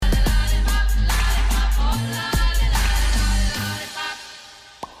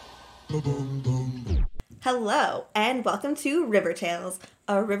Hello, and welcome to River Tales,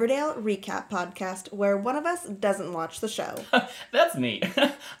 a Riverdale recap podcast where one of us doesn't watch the show. That's me.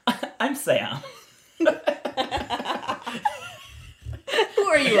 I'm Sam. Who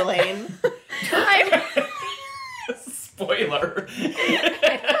are you, Elaine? Spoiler.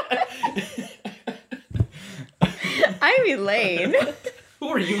 I'm Elaine. Who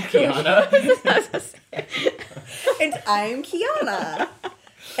are you, Kiana? And I'm Kiana.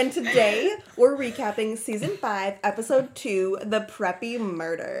 And today we're recapping season 5, episode 2, The Preppy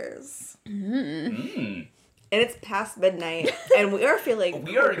Murders. And it's past midnight, and we are feeling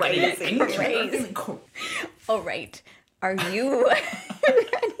We are crazy. getting Crazy. All right. Are you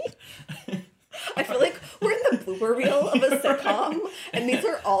ready? I feel like we're in the blooper reel of a sitcom, and these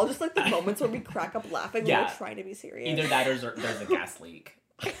are all just like the moments where we crack up laughing when Yeah. we're trying to be serious. Either that or there's a gas leak.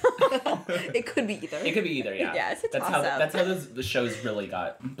 It could be either. It could be either, yeah. Yeah, it's a that's toss-up. how the shows really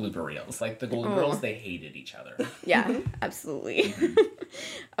got blooper reels. Like the Golden Girls, they hated each other. Yeah, absolutely.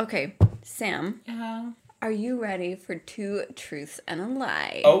 Okay, Sam, Yeah. are you ready for 2 truths and a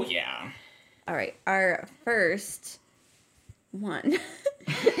lie? Oh yeah. All right, our first one.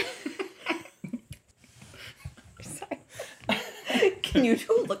 Sorry. Can you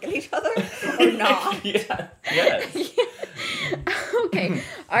two look at each other or not? Yeah. Yes. Okay,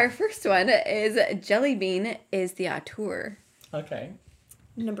 our first one is Jellybean is the auteur. Okay.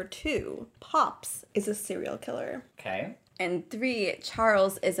 Number 2, Pops is a serial killer. Okay. And 3,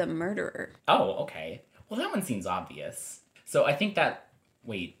 Charles is a murderer. Oh, okay. Well, that one seems obvious. So I think that.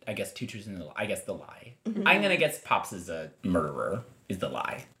 Wait, I guess 2 truths and I guess the lie. I'm gonna guess Pops is a murderer. Is the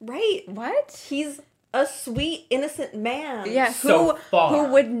lie. Right. What? He's a sweet, innocent man. Yeah, So far.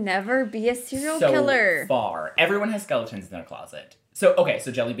 who would never be a serial killer? Far. Everyone has skeletons in their closet. So okay,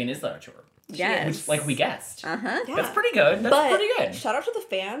 so Jellybean is literature. Yes. Which, like we guessed. Uh-huh. Yeah. That's pretty good. That's but pretty good. shout out to the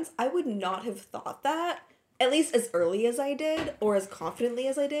fans. I would not have thought that, at least as early as I did, or as confidently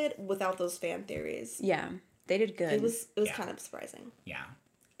as I did, without those fan theories. Yeah, they did good. It was Yeah. kind of surprising. Yeah.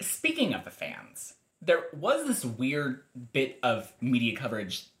 Speaking of the fans, there was this weird bit of media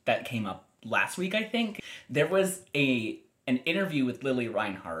coverage that came up last week, I think. There was an interview with Lily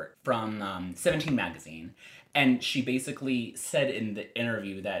Reinhart from 17 magazine, and she basically said in the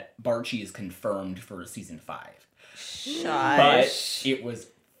interview that Barchi is confirmed for season 5. Shush. But it was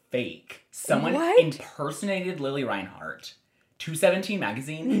fake. Someone What? impersonated Lily Reinhart to 17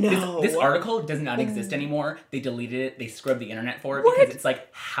 magazine. No. This article does not exist anymore. They deleted it. They scrubbed the internet for it What? because it's like,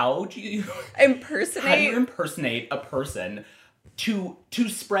 how do you Impersonate. impersonate a person to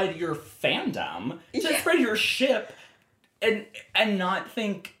spread your fandom, to Yeah. spread your ship, and not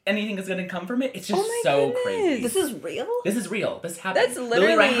think anything is going to come from it? It's just Oh my so goodness. crazy. This is real? This is real. This happened. That's Lily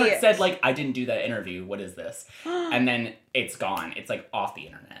literally- Reinhart said, like, I didn't do that interview. What is this? And then it's gone. It's, like, off the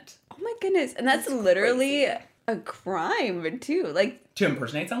internet. Oh my goodness. And that's literally a crime, too. Like, To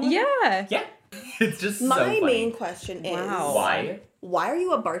impersonate someone? yeah. Yeah. It's just so My funny. main question is... Wow. Why? Are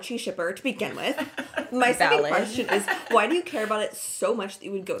you a Barchi shipper to begin with? My second Valid. question is, why do you care about it so much that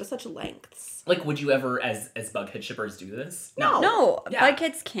you would go to such lengths? Like, would you ever, as Bughead shippers, do this? No, Yeah.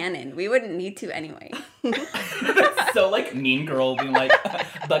 Bughead's canon. We wouldn't need to anyway. So, like, Mean Girl being like,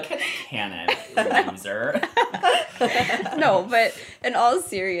 Bughead's canon, loser. No, but in all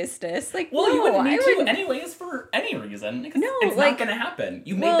seriousness, like, Well, no, you wouldn't I need to wouldn't. anyways for any reason. Because No, it's like- not going to happen.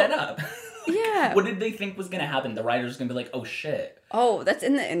 You made well, that up. Yeah. What did they think was going to happen? The writer's going to be like, oh, shit. Oh, that's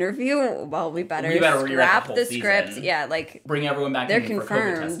in the interview? Well, we better, We better rewrite scrap the the whole script. season. Yeah, like, Bring everyone back They're in for COVID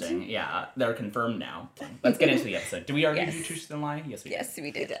confirmed. testing. Yeah, they're confirmed now. Let's get into the episode. Do we already Yes. do Truth and Lie? Yes, we yes,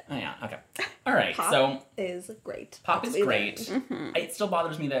 we did. did. Oh, yeah, okay. All right, Pop so is great. Pop That's is what we great. learned. It still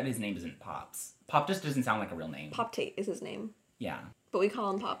bothers me that his name isn't Pops. Pop just doesn't sound like a real name. Pop Tate is his name. Yeah. But we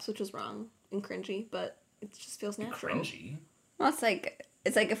call him Pops, which is wrong and cringy, but it just feels natural. Cringy. Well, it's like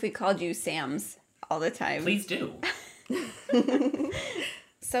if we called you Sam's all the time. Please do.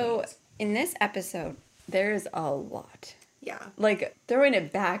 So, in this episode, there's a lot. Yeah. Like, throwing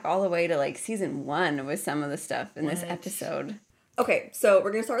it back all the way to, like, season 1 with some of the stuff in this What? episode. Okay, so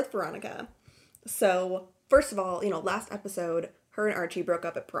we're gonna start with Veronica. So, first of all, last episode, her and Archie broke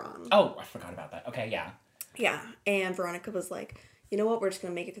up at prom. Oh, I forgot about that. Okay, yeah. Yeah, and Veronica was like, you know what, we're just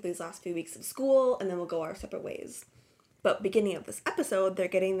gonna make it through these last few weeks of school, and then we'll go our separate ways. But beginning of this episode, they're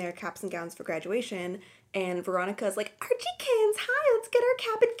getting their caps and gowns for graduation, and Veronica's like, Archiekins, hi, let's get our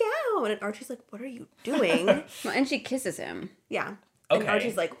cap and gown. And Archie's like, what are you doing? Well, and she kisses him. Yeah. And Okay.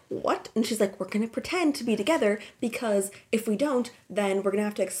 Archie's like, what? And she's like, we're going to pretend to be together because if we don't, then we're going to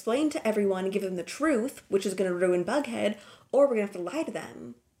have to explain to everyone and give them the truth, which is going to ruin Bughead, or we're going to have to lie to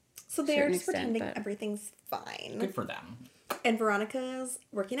them. So they're Certain just extent, pretending but- everything's fine. Good for them. And Veronica's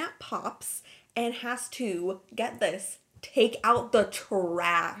working at Pops, and has to, get this, take out the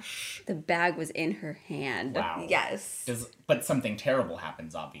trash. The bag was in her hand. Wow. Yes. But something terrible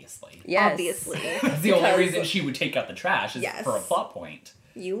happens, obviously. Yes. Obviously. That's the only Because- reason she would take out the trash is Yes. for a plot point.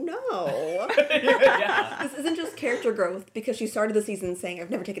 You know. Yeah. This isn't just character growth because she started the season saying, I've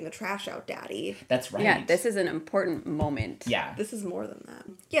never taken the trash out, Daddy. That's right. Yeah, this is an important moment. Yeah. This is more than that.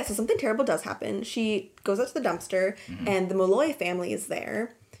 Yeah, so something terrible does happen. She goes out to the dumpster, Mm-hmm. and the Malloy family is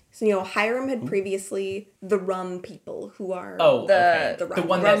there. So, Hiram had previously the rum people who are... Oh, The- okay. the The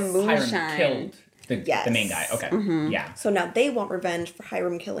one rum that moonshine. Hiram killed. Yes. The main guy. Okay. Yeah. So now they want revenge for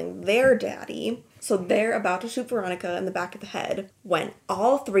Hiram killing their daddy. So they're about to shoot Veronica in the back of the head when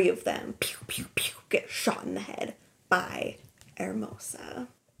all three of them, pew, pew, pew, get shot in the head by Hermosa.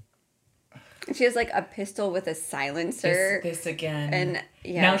 And she has like a pistol with a silencer. This again. And,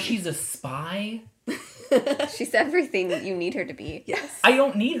 yeah. Now she's a spy? She's everything you need her to be. Yes. I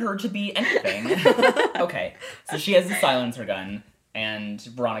don't need her to be anything. Okay. So she has a silencer gun, and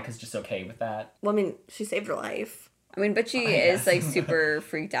Veronica's just okay with that. Well, I mean, she saved her life. I mean, but she is like super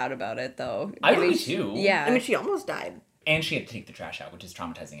freaked out about it though. I would mean, be too. Yeah. I mean, she almost died. And she had to take the trash out, which is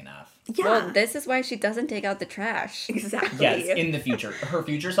traumatizing enough. Yeah. Well, this is why she doesn't take out the trash. Exactly. Yes, in the future. Her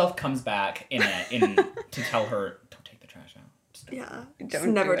future self comes back in to tell her, don't take the trash out. Just don't." Yeah. Don't Just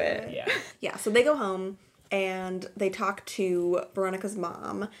do never it. do it. Yeah. Yeah, so they go home and they talk to Veronica's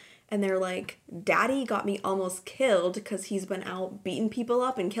mom and they're like, Daddy got me almost killed because he's been out beating people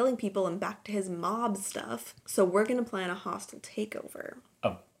up and killing people and back to his mob stuff. So we're going to plan a hostile takeover.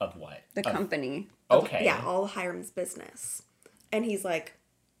 Of what? The company. Okay. Yeah, all Hiram's business. And he's like,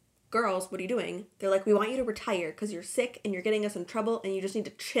 girls, what are you doing? They're like, we want you to retire because you're sick and you're getting us in trouble and you just need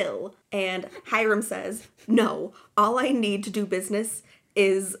to chill. And Hiram says, no, all I need to do business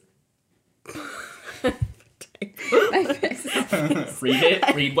is... My fist. Read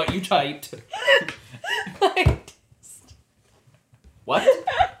it. Read what you typed. What?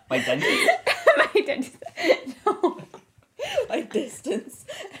 My dentist? My dentist. No. My distance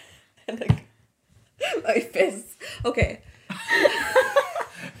and like my fists. Okay.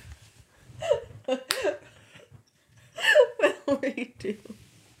 What do you do?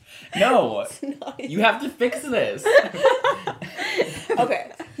 No. Not You have to fix this.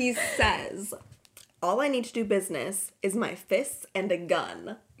 Okay. He says, all I need to do business is my fists and a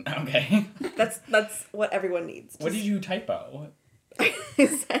gun. Okay. That's what everyone needs. What did you typo? I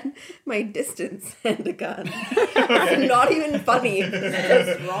said my distance and a gun. It's not even funny.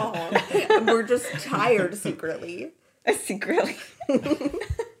 It's just wrong. And we're just tired secretly. Secretly.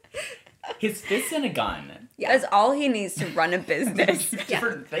 His fist and a gun. That's all he needs to run a business.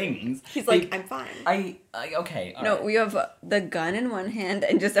 Different things. He's like, I'm fine. I okay. all No, right. we have the gun in one hand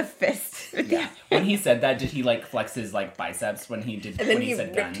and just a fist. Yeah. When he said that, did he like flex his like biceps when he did And then when he said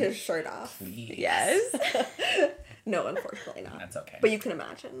ripped gun? his shirt off. Please. Yes. No, unfortunately not. That's okay. But you can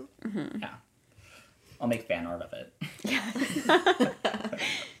imagine. Yeah. I'll make fan art of it.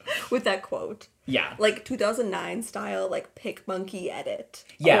 With that quote. Yeah. Like 2009 style, like pick monkey edit.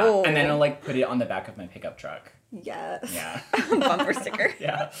 Yeah. Oh. And then I'll like put it on the back of my pickup truck. Yes. Yeah. Bumper sticker.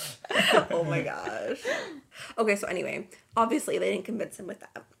 Yeah. Oh my gosh. Okay, so anyway, obviously they didn't convince him with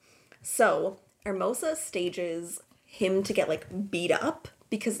that. So Hermosa stages him to get like beat up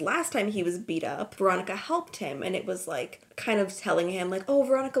because last time he was beat up, Veronica helped him and it was like kind of telling him like, oh,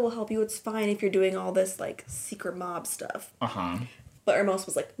 Veronica will help you. It's fine if you're doing all this like secret mob stuff. Uh-huh. But Hermosa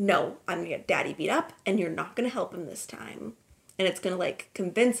was like, no, I'm gonna get Daddy beat up and you're not gonna help him this time. And it's gonna like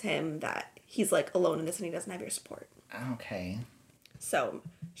convince him that he's like alone in this and he doesn't have your support. Okay. So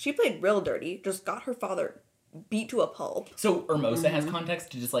she played real dirty, just got her father beat to a pulp. So Hermosa has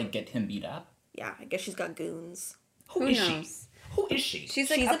context to just like get him beat up? Yeah, I guess she's got goons. Who Who is knows? Who is she? She's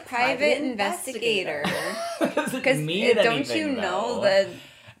like She's a a private private investigator. Doesn't Because mean don't anything, you know though. that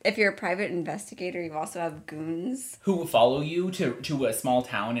if you're a private investigator, you also have goons? Who follow you to a small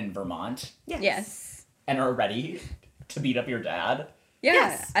town in Vermont Yes. and are ready to beat up your dad? Yeah,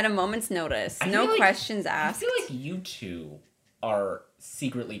 Yes. at a moment's notice. I No feel like- questions I asked. feel like you two are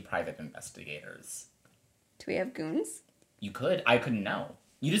secretly private investigators. Do we have goons? You could. I couldn't know.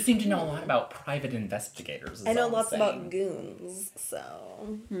 You just seem to know a lot about private investigators. is I know all I'm lots saying. about goons,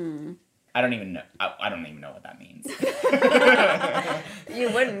 so I don't even know. I don't even know what that means.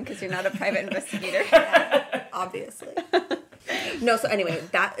 You wouldn't because you're not a private investigator. obviously. No, so anyway,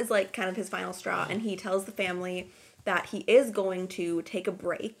 that is like kind of his final straw, and he tells the family that he is going to take a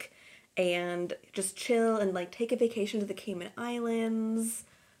break and just chill and like take a vacation to the Cayman Islands.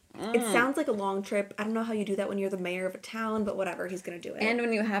 It sounds like a long trip. I don't know how you do that when you're the mayor of a town, but whatever, he's gonna do it. And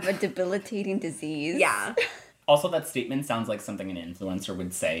when you have a debilitating disease. yeah. Also, that statement sounds like something an influencer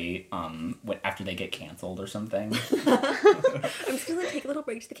would say after they get canceled or something. I'm just gonna take a little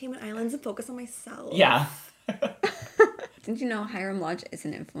break to the Cayman Islands and focus on myself. Yeah. Didn't you know Hiram Lodge is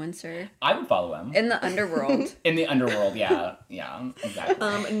an influencer? I would follow him. In the underworld. In the underworld, yeah. Yeah,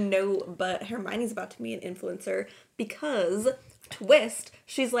 exactly. No, but Hermione's about to be an influencer because, twist,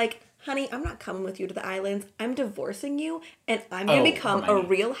 she's like, honey, I'm not coming with you to the islands. I'm divorcing you, and I'm gonna become Hermione. a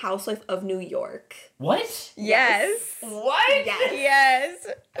real housewife of New York. What? Yes. What? Yes.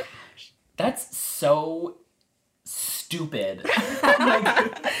 Yes. That's so stupid.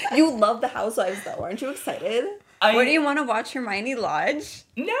 You love the housewives, though. Aren't you excited? What do you want to watch Hermione Lodge?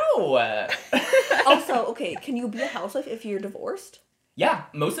 No. Also, okay, can you be a housewife if you're divorced? Yeah,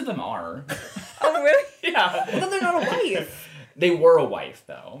 most of them are. Oh, really? Yeah. Well, then they're not a wife. They were a wife,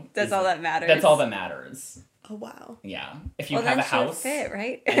 though. That's all that matters. That's all that matters. Oh, wow. Yeah. If you Well, have a then she'll house. fit,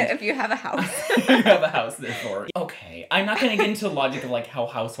 right? If you have a house. You have a house, therefore. Okay. I'm not gonna get into the logic of like how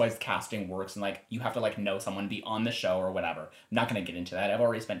Housewives casting works and like you have to like know someone, be on the show or whatever. I'm not gonna get into that. I've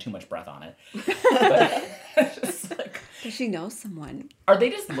already spent too much breath on it. But just like, Does she know someone? are they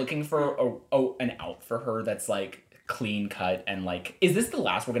just looking for an out for her that's like clean cut and like, is this the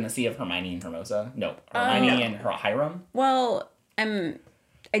last we're gonna see of Hermione and Hermosa? No, Hermione and her Hiram. Well,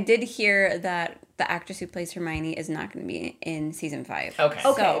 I did hear that the actress who plays Hermione is not going to be in season 5. Okay.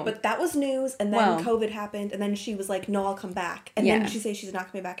 Okay, So- but that was news, and then Well- COVID happened, and then she was like, no, I'll come back. And Yeah. then did she say she's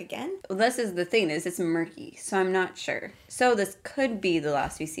not coming back again? Well, this is the thing, is it's murky, so I'm not sure. So this could be the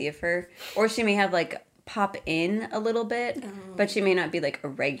last we see of her, or she may have like pop in a little bit, but she may not be like a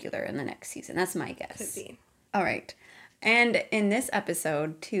regular in the next season. That's my guess. Could be. All right. And in this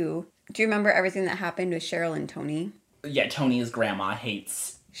episode, too, do you remember everything that happened with Cheryl and Tony? Yeah, Tony's grandma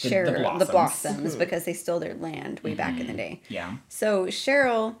hates the Cheryl, Blossoms. the Blossoms, because they stole their land way back in the day. Yeah. So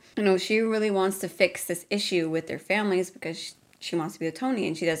Cheryl, she really wants to fix this issue with their families because she wants to be with Tony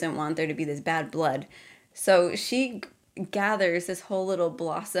and she doesn't want there to be this bad blood. So she gathers this whole little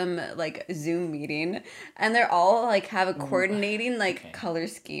Blossom like Zoom meeting, and they're all like have a coordinating like color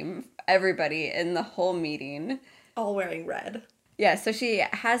scheme. Everybody in the whole meeting. All wearing red. Yeah, so she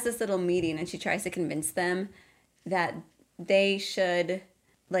has this little meeting and she tries to convince them that they should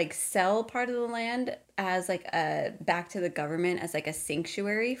like sell part of the land as like a back to the government as like a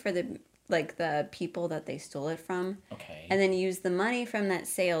sanctuary for the people that they stole it from. Okay. And then use the money from that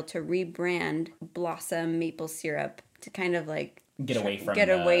sale to rebrand Blossom maple syrup to kind of like Get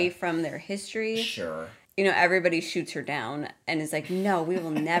away from their history. Sure. Everybody shoots her down and is like, no, we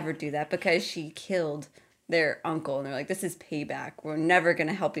will never do that because she killed their uncle. And they're like, this is payback. We're never going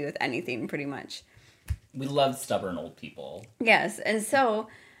to help you with anything, pretty much. We love stubborn old people. Yes. And so,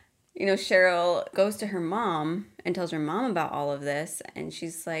 Cheryl goes to her mom and tells her mom about all of this. And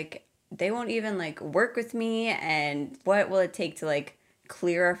she's like, they won't even like work with me. And what will it take to like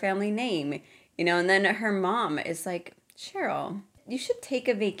clear our family name? And then her mom is like, Cheryl, you should take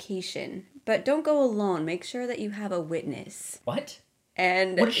a vacation, but don't go alone. Make sure that you have a witness. What?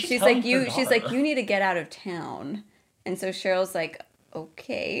 And What is she she's telling like, her she's like, daughter? you need to get out of town. And so Cheryl's like,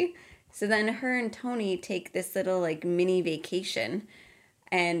 okay. So then her and Tony take this little like mini vacation,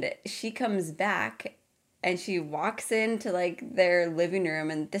 and she comes back and she walks into like their living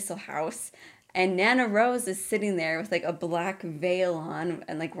room in Thistle House, and Nana Rose is sitting there with like a black veil on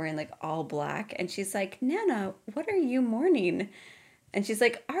and like wearing like all black. And she's like, Nana, what are you mourning? And she's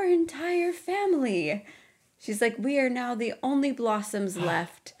like, our entire family. She's like, we are now the only Blossoms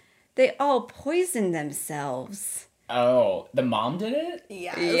left. They all poisoned themselves. Oh, the mom did it?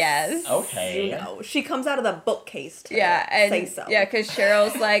 Yes. Yes. Okay. She comes out of the bookcase to Yeah, say and so. yeah, because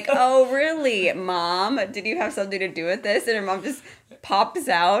Cheryl's like, oh, really, Mom? Did you have something to do with this? And her mom just pops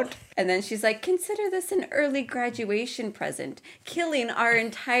out. And then she's like, consider this an early graduation present, killing our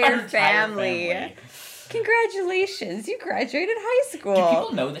entire family. Congratulations, you graduated high school. Do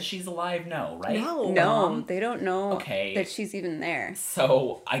people know that she's alive? No, right? No, they don't know Okay. that she's even there.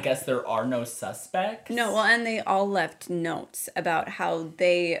 So I guess there are no suspects? No, well, and they all left notes about how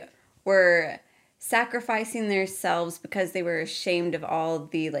they were sacrificing themselves because they were ashamed of all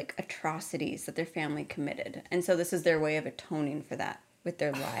the like atrocities that their family committed. And so this is their way of atoning for that with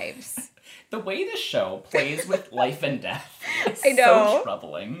their lives. The way the show plays with life and death is I know. so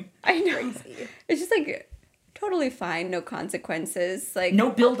troubling. I know. It's just like totally fine, no consequences. Like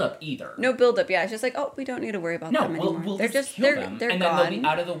No build-up either. no buildup. Yeah, it's just like, oh, we don't need to worry about No, them anymore. we'll they're just they're kill them, they're and gone. then they'll be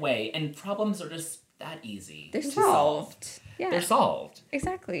out of the way, and problems are just that easy. They're to solved. Yeah, They're solved.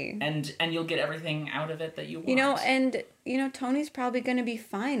 exactly. And you'll get everything out of it that you want. And Tony's probably going to be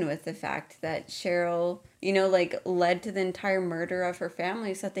fine with the fact that Cheryl, like led to the entire murder of her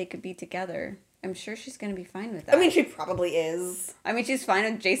family so that they could be together. I'm sure she's gonna be fine with that. I mean, she probably is. I mean, she's fine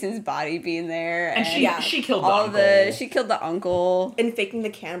with Jason's body being there, And she killed the all uncle. she killed the uncle. And faking the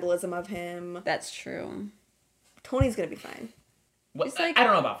cannibalism of him. That's true. Tony's gonna be fine. What, It's like- I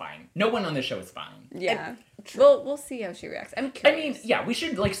don't know about fine. No one on this show is fine. Yeah. We'll see how she reacts. I'm I curious. mean, yeah, we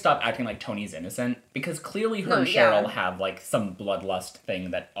should like stop acting like Tony's innocent because clearly her No, and yeah. Cheryl have like some bloodlust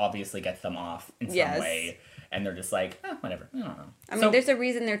thing that obviously gets them off in some Yes. way, and they're just like, whatever. I don't know. I mean, there's a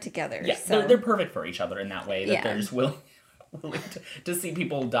reason they're together. yeah, so. they're perfect for each other in that way that Yeah. they're just willing to see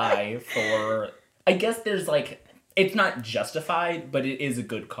people die for. I guess there's like it's not justified, but it is a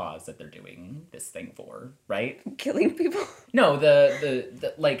good cause that they're doing this thing for, right? killing people. No,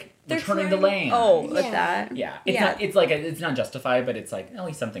 the like They're returning the trying- land. Oh, Yeah. with that. Yeah, it's Yeah. not. It's like it's not justified, but it's like at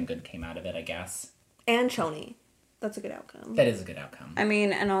least something good came out of it, I guess. And Choni. That's a good outcome. That is a good outcome. I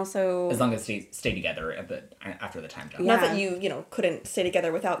mean, and also As long as they stay together after the time jump. Yeah. Not that you know, couldn't stay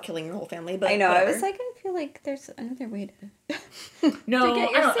together without killing your whole family, but I know. whatever. I was like, I feel like there's another way to. No, To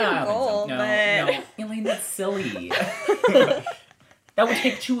get your I don't same think so. goal, No, but- no, Elaine, that's silly. That would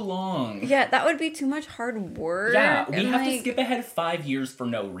take too long. Yeah, that would be too much hard work. Yeah, we and, have to like, skip ahead 5 years for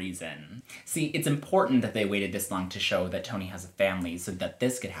no reason. See, it's important that they waited this long to show that Tony has a family so that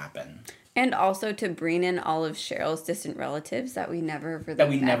this could happen. And also to bring in all of Cheryl's distant relatives that we never really That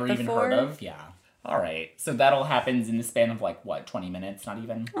we met never even before. heard of. Yeah. All right. So that all happens in the span of like what, 20 minutes? Not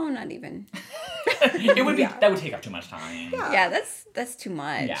even. Oh, not even. It would be that would take up too much time. Yeah, that's too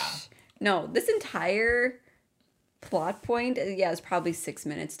much. Yeah. No, this entire plot point, is probably 6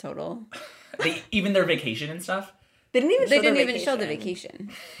 minutes total. Even their vacation and stuff. They didn't even They show didn't their even show the vacation.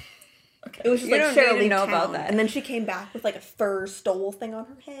 Okay. It was just You like don't Cheryl need to leave know town, about that. and then she came back with like a fur stole thing on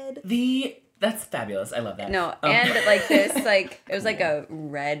her head. That's fabulous. I love that. No, Um, and like this, like it was like a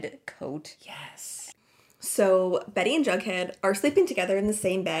red coat. yes. So Betty and Jughead are sleeping together in the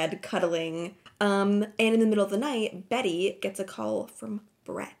same bed, cuddling. And in the middle of the night, Betty gets a call from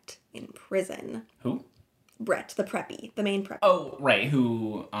Brett in prison. Who? Brett, the preppy, the main preppy. Oh, right.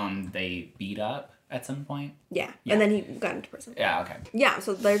 Who they beat up at some point. Yeah. Yeah. And then he got into prison. Yeah. Okay. Yeah,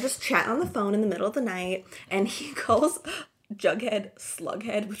 so they're just chatting on the phone in the middle of the night, and he calls Jughead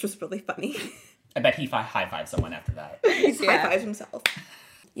Slughead, which was really funny. I bet he high five someone after that. He Yeah. high-fives himself.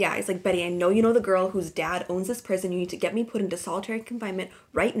 Yeah, he's like, Betty, I know you know the girl whose dad owns this prison. You need to get me put into solitary confinement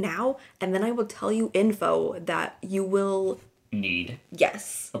right now, and then I will tell you info that you will... Need.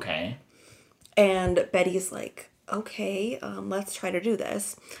 Yes. Okay. And Betty's like, okay, let's try to do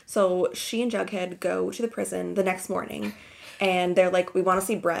this. So she and Jughead go to the prison the next morning, and they're like, we want to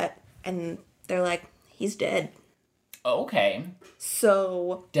see Brett, and they're like, he's dead. Okay.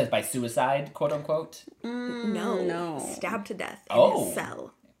 So, Death by suicide, quote unquote. no. Stabbed to death in Oh. his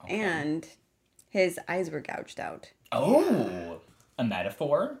cell. And his eyes were gouged out. Oh, a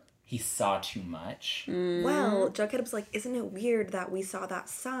metaphor. He saw too much. Well, Jughead was like, isn't it weird that we saw that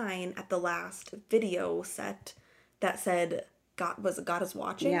sign at the last video set that said God is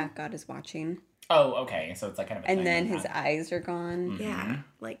watching? Yeah, God is watching. Oh, okay. So it's like kind of. A And thing then like his that. eyes are gone. Yeah,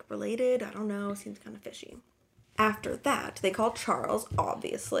 like related, I don't know, seems kind of fishy. After that, they call Charles,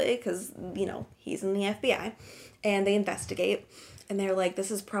 obviously, because, you know, he's in the FBI, and they investigate, and they're like,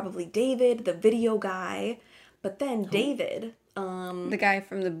 this is probably David, the video guy, but then David, The guy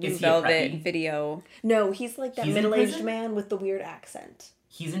from the Blue Is he a Velvet preppy? video. no, he's like that He's in middle-aged prison? man with the weird accent.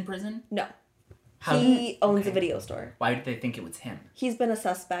 He's in prison. No, How? he owns a okay. video store. Why did they think it was him? He's been a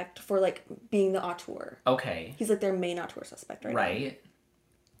suspect for, like, being the auteur. Okay. He's, like, their main auteur suspect right now. Right.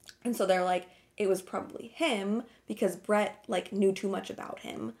 And so they're like, it was probably him because Brett, like, knew too much about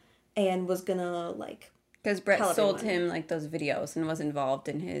him and was gonna, like, Because Brett Tell sold everyone. him like those videos and was involved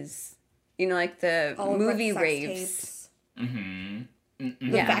in his, you know, like the all of movie Brett's sex raves. tapes. Mm-hmm. The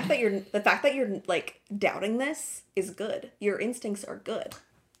Yeah. fact that you're like doubting this is good. Your instincts are good.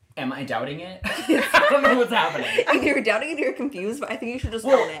 Am I doubting it? I don't know what's happening. Either you're doubting it or you're confused, but I think you should just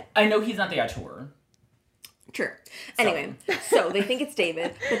own Well, it. I know he's not the auteur. Sure. Anyway, so they think it's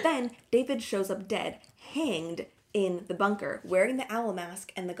David, but then David shows up dead, hanged in the bunker, wearing the owl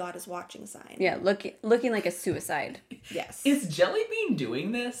mask and the God is watching sign. Yeah, looking like a suicide. Yes. Is Jellybean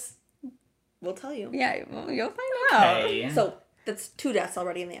doing this? We'll tell you. Yeah, well, you'll find out. Okay. So that's 2 deaths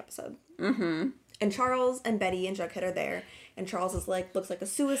already in the episode. Mm-hmm. And Charles and Betty and Jughead are there, and Charles is like, looks like a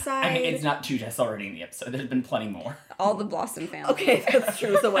suicide. I mean, it's not 2 deaths already in the episode. There's been plenty more. All the Blossom family. Okay, that's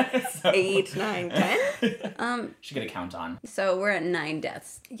true. So what? So- 8, 9, 10? Should get a count on. So we're at 9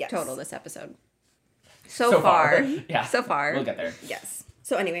 deaths Yes. total this episode. So far. Yeah. So far. We'll get there. Yes.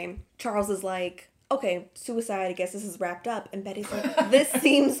 So anyway, Charles is like, okay, suicide, I guess this is wrapped up. And Betty's like, this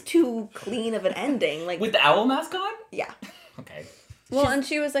seems too clean of an ending. Like, With the owl mask on? yeah. Okay. Well, and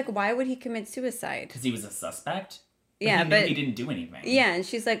she was like, why would he commit suicide? Because he was a suspect? Yeah, he knew but he didn't do anything. yeah, and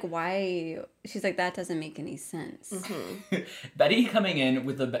she's like, why? She's like, that doesn't make any sense. Betty coming in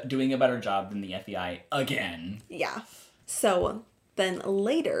with doing a better job than the FBI again. Yeah. So then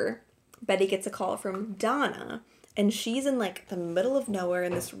later, Betty gets a call from Donna, and she's in like the middle of nowhere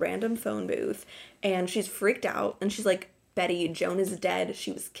in this random phone booth, and she's freaked out, and she's like, Betty, Joan is dead.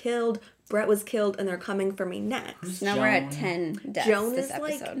 She was killed. Brett was killed, and they're coming for me next. Now we're at Joan? 10 deaths Joan this is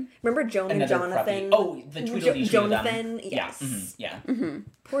episode. like, remember Joan and Another Jonathan? puppy. Oh, the Tweedledee Jonathan, yes. Yeah. Mm-hmm.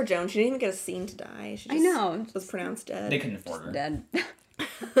 Poor Joan. She didn't even get a scene to die. She I just know. was pronounced dead. They couldn't afford her. Dead.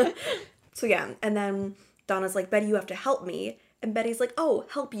 So yeah, and then Donna's like, Betty, you have to help me. And Betty's like, oh,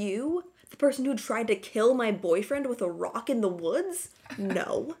 help you? The person who tried to kill my boyfriend with a rock in the woods?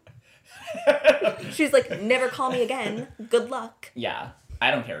 No. She's like, never call me again. Good luck. Yeah. I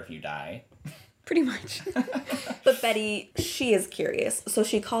don't care if you die. Pretty much. But Betty, she is curious. So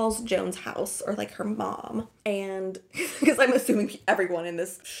she calls Joan's house, or like her mom. And, because I'm assuming everyone in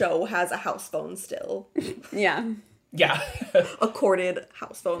this show has a house phone still. Yeah. Yeah. A corded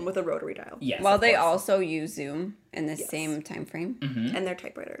house phone with a rotary dial. Yes. Well, of they course. also use Zoom in the Yes. same time frame. And their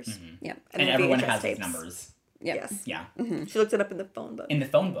typewriters. Yep. And their everyone VHS has tapes. these numbers. Yep. Yes. Yeah. She looked it up in the phone book. In the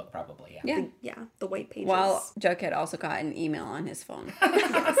phone book, probably. Yeah. Yeah. Yeah, the white pages. Well, Jughead also got an email on his phone.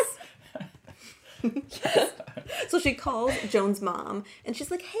 So she calls Joan's mom, and she's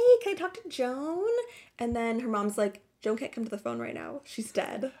like, hey, can I talk to Joan? And then her mom's like, Joan can't come to the phone right now. She's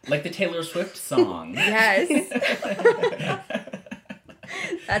dead. Like the Taylor Swift song. Yes.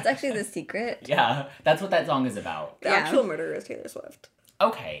 That's actually the secret. Yeah. That's what that song is about. The Yeah. actual murderer is Taylor Swift.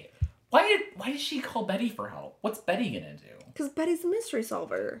 Okay. Why did she call Betty for help? What's Betty gonna do? Because Betty's the mystery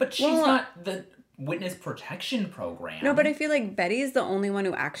solver. But she's Well, not the witness protection program. No, but I feel like Betty is the only one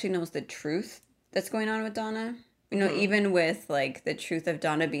who actually knows the truth that's going on with Donna. You know, even with like the truth of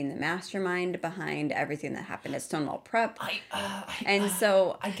Donna being the mastermind behind everything that happened at Stonewall Prep.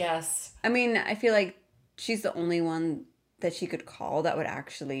 So, I guess. I mean, I feel like she's the only one that she could call that would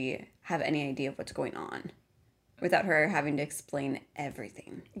actually have any idea of what's going on without her having to explain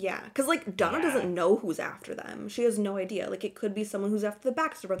everything. Yeah, because, like, Donna Yeah. doesn't know who's after them. She has no idea. Like, it could be someone who's after the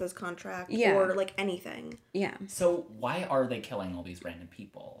Baxter Brothers contract Yeah. or, like, anything. Yeah. So why are they killing all these random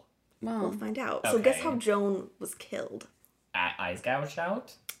people? We'll Well, find out. So guess Okay. how Joan was killed? Eyes gouged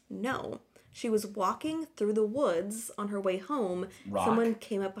out? No. She was walking through the woods on her way home. Rock? Someone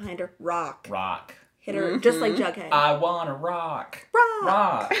came up behind her. Rock. Rock. Hit her just like Jughead. I want a rock.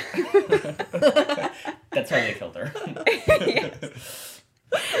 Rock! That's how they killed her.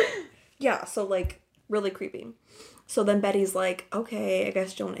 Yeah, so, like, really creepy. So then Betty's like, okay, I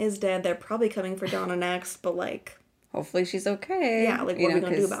guess Joan is dead. They're probably coming for Donna next, but, like, hopefully she's okay. yeah, like, You what are we know,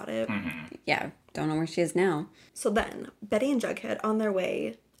 gonna do 'cause- about it? Yeah, don't know where she is now. So then, Betty and Jughead, on their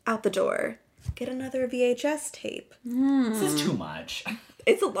way out the door, get another VHS tape. This is too much.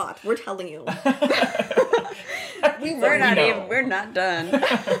 It's a lot, we're telling you. We're not know. even, we're not done.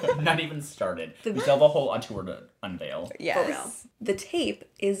 Not even started. We still have a whole tour to unveil. For real. Yes. The tape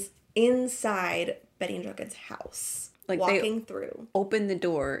is inside Betty and Jughead's house. Like, they- walking through. Open the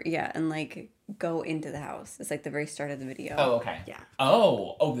door, yeah, and like go into the house. It's like the very start of the video. Oh, okay. Yeah.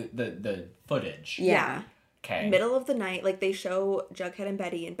 Oh, the footage. Yeah. Okay. Middle of the night, like, they show Jughead and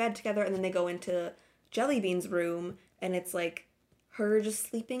Betty in bed together, and then they go into Jellybean's room, and it's like her just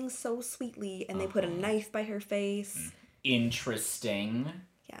sleeping so sweetly, and they put a knife by her face. Interesting.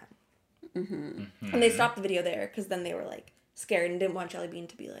 Yeah. And they stopped the video there because then they were like scared and didn't want Jellybean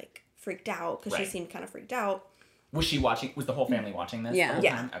to be like freaked out because she Right. seemed kind of freaked out. Was she watching? Was the whole family watching this? Yeah. the whole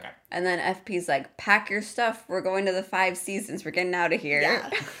Yeah. time? Okay. And then FP's like, pack your stuff. We're going to the 5 seasons. We're getting out of here. Yeah.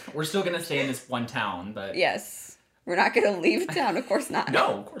 We're still gonna stay in this one town, but Yes. We're not going to leave town. Of course not.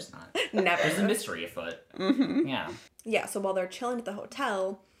 no, of course not. Never. There's a mystery afoot. Mm-hmm. Yeah. Yeah, so while they're chilling at the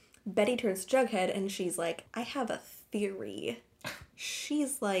hotel, Betty turns to Jughead and she's like, I have a theory.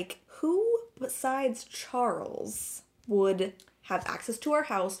 She's like, who besides Charles would have access to our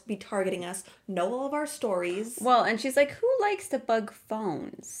house, be targeting us, know all of our stories? Well, and she's like, who likes to bug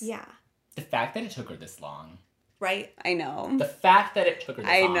phones? Yeah, The fact that it took her this long. right? I know. The fact that it took her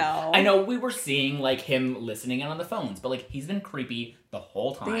this I long. know. I know we were seeing like him listening in on the phones, but like he's been creepy the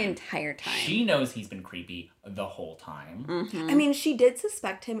whole time. The entire time. She knows he's been creepy the whole time. I mean, she did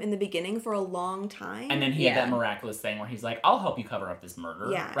suspect him in the beginning for a long time. And then he had Yeah. that miraculous thing where he's like, I'll help you cover up this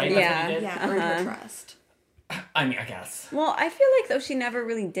murder. Yeah. Right? Yeah. That's what he did? yeah, earned her trust. I mean, I guess. Well, I feel like though she never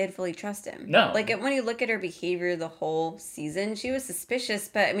really did fully trust him. No. Like when you look at her behavior the whole season, she was suspicious,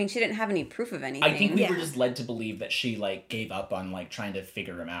 but I mean she didn't have any proof of anything. I think we were Yeah. just led to believe that she like gave up on like trying to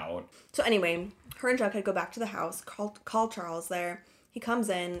figure him out. So anyway, her and Jughead go back to the house, call Charles there, he comes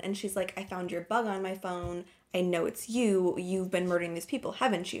in and she's like, I found your bug on my phone. I know it's you. You've been murdering these people,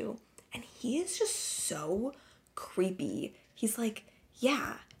 haven't you? And he is just so creepy. He's like,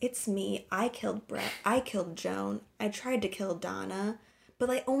 yeah, it's me. I killed Brett. I killed Joan. I tried to kill Donna. But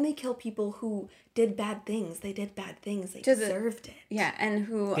I only kill people who did bad things. They did bad things. They deserved it. Yeah, and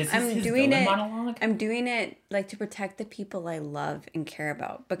who This is I'm his doing villain it. monologue? I'm doing it like to protect the people I love and care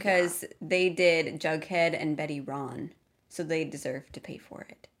about because they did Jughead and Betty Ron, so they deserve to pay for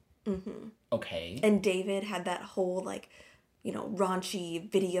it. Okay. And David had that whole, like, you know,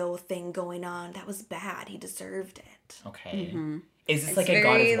 raunchy video thing going on. That was bad. He deserved it. Okay. Is this It's like a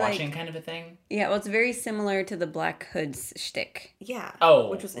God very, is like- watching kind of a thing? Yeah, well, it's very similar to the Black Hood's shtick, Yeah. Oh,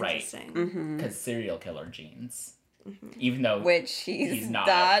 which was right. interesting. Because serial killer genes. Even though which he's He's not.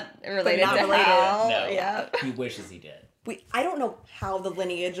 not related not to related. Hal. no, Yeah. he wishes he did. I don't know how the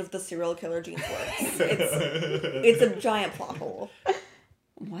lineage of the serial killer genes works. It's a giant plot hole.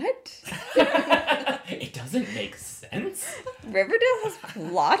 What? It doesn't make sense. Riverdale has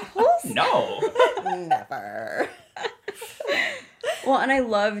plot holes? No. Never. Well, and I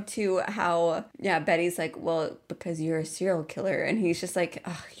love too how, Betty's like, well, because you're a serial killer. And he's just like,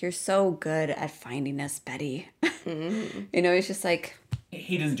 oh, you're so good at finding us, Betty. You know, he's just like,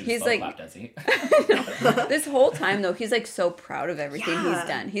 He doesn't do He's slow like- clap, does he? this whole time though, he's like so proud of everything Yeah. he's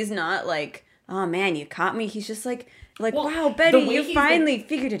done. He's not like, oh man, you caught me. He's just like, Well, wow, the Betty, way you he's finally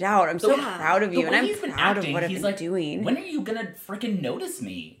figured it out. I'm so Yeah. proud of The you. And way I'm he's been proud acting, of what I've he's been like, doing. when are you gonna freaking notice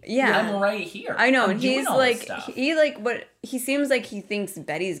me? Yeah. I'm right here. I know, I'm and doing he's all this like, stuff. he like, what, he seems like he thinks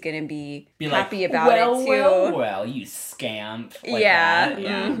Betty's gonna be Be happy like, about well, it too. Well, you scamp. Like Yeah. that.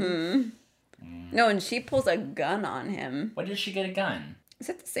 Yeah. No, and she pulls a gun on him. When did she get a gun? Is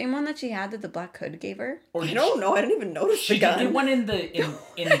that the same one that she had that the Black Hood gave her? Or I did don't know. I didn't even notice She the did gun. get one in the in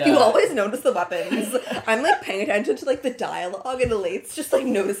the. You always notice the weapons. I'm like paying attention to like the dialogue and Elate's just like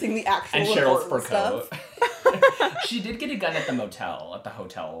noticing the actual and Cheryl's fur important stuff. coat. She did get a gun at the hotel.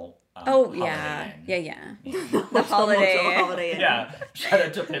 Oh, Holiday yeah. Inn. Yeah. The The holiday. holiday. Inn. Yeah, shout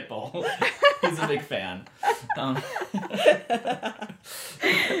out to Pitbull. He's a big fan.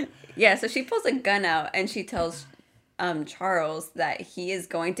 Yeah, so she pulls a gun out and she tells Charles that he is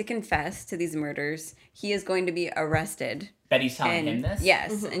going to confess to these murders. He is going to be arrested. Betty's telling And him this?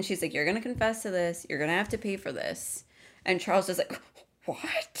 yes, and she's like, you're going to confess to this. You're going to have to pay for this. And Charles is like,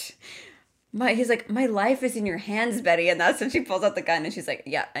 what? He's like, my life is in your hands, Betty. And that's when she pulls out the gun and she's like,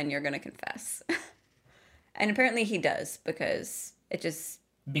 yeah, and you're going to confess. And apparently he does because it just,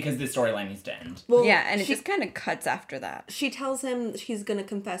 Because the storyline needs to end. Well, yeah, and it she, just kind of cuts after that. she tells him she's gonna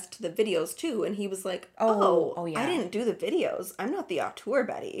confess to the videos too, and he was like, Oh, yeah. I didn't do the videos. I'm not the auteur,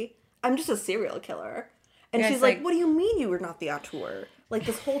 Betty. I'm just a serial killer." And Yeah, she's it's like, like- "What do you mean you were not the auteur?" Like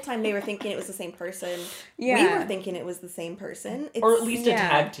this whole time they were thinking it was the same person. We Yeah. were thinking it was the same person. It's, Or at least a Yeah.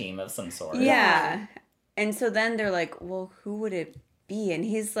 tag team of some sort. Yeah. And so then they're like, well, who would it be? And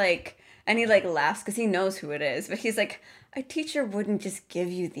he's like, and he like laughs because he knows who it is. But he's like, a teacher wouldn't just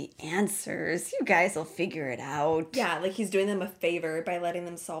give you the answers. You guys will figure it out. yeah, like he's doing them a favor by letting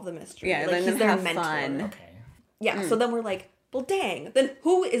them solve the mystery. Yeah, like letting he's them their have mentor. fun. Okay. Yeah, so then we're like, well, dang, then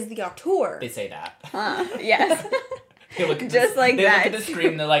who is the auteur? They say that. Yes. They look at Just like they that. look at the screen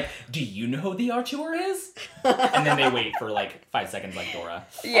and they're like, do you know who the auteur is? And then they wait for like 5 seconds like Dora.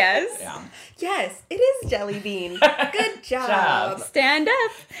 Yes. Yeah. Yes, it is Jelly Bean. Good job. Stand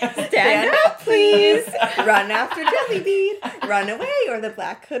up. Stand up, please. Run after Jelly Bean. Run away or the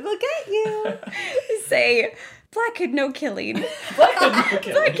Black Hood will get you. Say, Black Kid, no killing. Black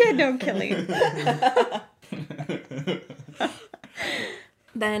Kid, Black Kid, no killing.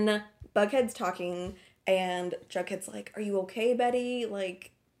 Then Bughead's talking and Jughead's like, "Are you okay, Betty?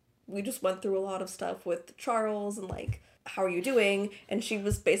 Like, we just went through a lot of stuff with Charles and like, how are you doing?" And she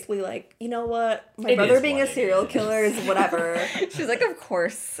was basically like, "You know what? My It brother is being what a it serial is." killer is whatever." She's like, of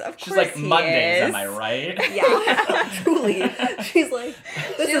course. She's like, he Mondays, is. am I right? Yeah, truly. She's like,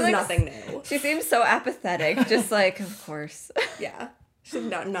 "This She's is like- nothing new." She seems so apathetic, just like, of course. Yeah, she's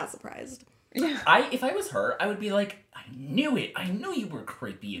not surprised. If I was her, I would be like, I knew it. I knew you were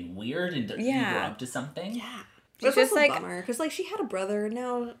creepy and weird and you were Yeah. up to something. Yeah, She's it's just also a like- bummer because like she had a brother,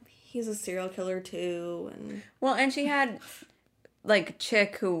 now he's a serial killer too, and Well, and she had like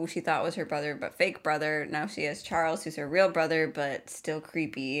Chick, who she thought was her brother, but fake brother. Now she has Charles, who's her real brother, but still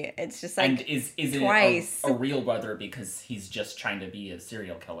creepy. It's just like, And is it twice. a real brother because he's just trying to be a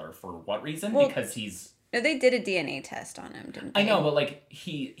serial killer for what reason? Well, because he's no, they did a DNA test on him, didn't they? I know, but like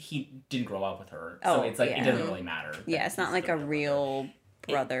he didn't grow up with her, so Oh, it's like yeah. it doesn't really matter. Yeah, that it's not he's like the a real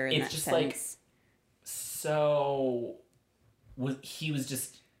brother in it's that just sense. like- So he was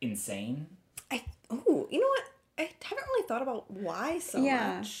just insane. you know what? I haven't really thought about why so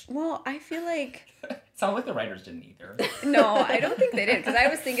much. Well, I feel like Sounds like the writers didn't either. no, I don't think they did, because I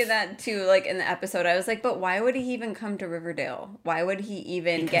was thinking that too. Like in the episode, I was like, but why would he even come to Riverdale? Why would he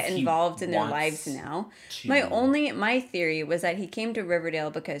even Because get he involved in their wants lives now? to- My theory was that he came to Riverdale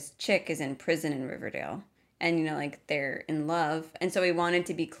because Chick is in prison in Riverdale, and you know, like they're in love, and so he wanted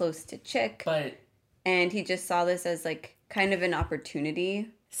to be close to Chick, But and he just saw this as like kind of an opportunity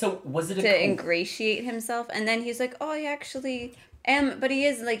so was it to ingratiate himself, and then he's like, oh, I actually am, but he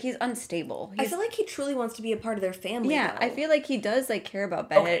is like, he's unstable. I feel like he truly wants to be a part of their family. Yeah, though. I feel like he does like care about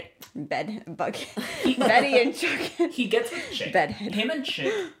Okay. Betty and Chuck. He gets with Chick. Bedhead. Him and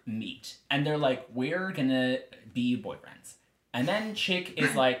Chick meet, and they're like, "We're gonna be boyfriends." And then Chick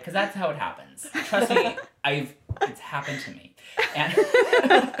is like, "Cause that's how it happens. Trust me, it's happened to me." And,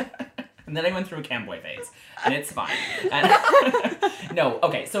 and then I went through a camboy phase, and it's fine. And no,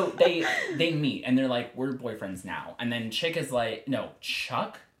 okay, so they meet, and they're like, "We're boyfriends now." And then Chick is like, "No,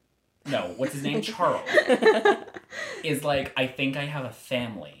 Chuck." No, what's his name? Charles. Is like, I think I have a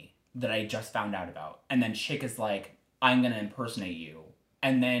family that I just found out about. And then Chick is like, I'm gonna impersonate you.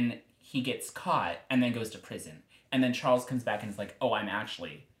 And then he gets caught and then goes to prison. And then Charles comes back and is like, oh, I'm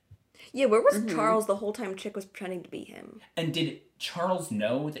actually. Yeah, where was Charles the whole time Chick was pretending to be him? And did Charles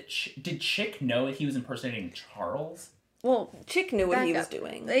know that... did Chick know that he was impersonating Charles? Well, Chick knew what he was Back up.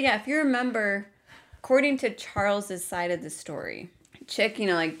 doing. Yeah, if you remember, according to Charles's side of the story, Chick, you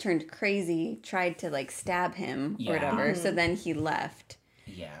know, like turned crazy, tried to like stab him Yeah. or whatever. So then he left.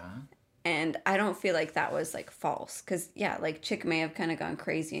 Yeah. And I don't feel like that was like false, because yeah, like Chick may have kind of gone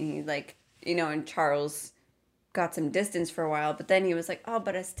crazy, and he like, you know, and Charles got some distance for a while, but then he was like, oh,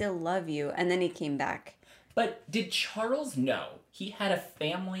 but I still love you, and then he came back. But did Charles know he had a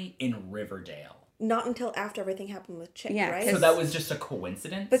family in Riverdale? Not until after everything happened with Chick, Yeah, right? So that was just a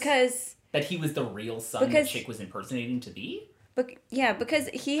coincidence? Because That he was the real son that Because- Chick was impersonating to be? yeah, because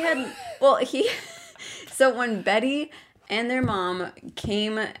he had so when Betty and their mom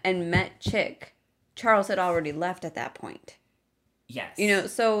came and met Chick, Charles had already left at that point. Yes. You know,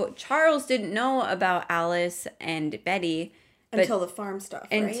 so Charles didn't know about Alice and Betty until the farm stuff,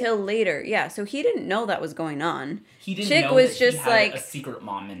 right? until later. Yeah, so he didn't know that was going on. He didn't Chick know was that just he had like a secret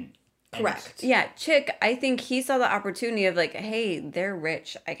mom and Correct. yeah, Chick, I think he saw the opportunity of like, hey, they're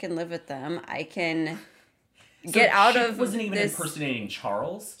rich. I can live with them. I can get out Chick of wasn't even this. impersonating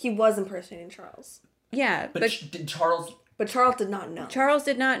Charles. He was impersonating Charles. Yeah, But, but did Charles? But Charles did not know. Charles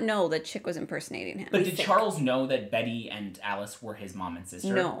did not know that Chick was impersonating him. But did Charles know that Betty and Alice were his mom and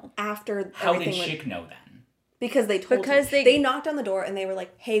sister? No. After How did everything went... Chick know then? Because they told Because him. they- They knocked on the door and they were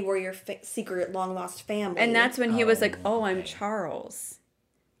like, hey, we're your secret long-lost family. And that's when he was like, Oh, oh, I'm okay. Charles.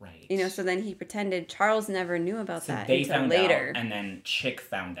 Right. You know, so then he pretended Charles never knew about So that they until found later. out, and then Chick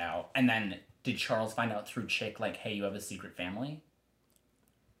found out, and then did Charles find out through Chick, like, hey, you have a secret family?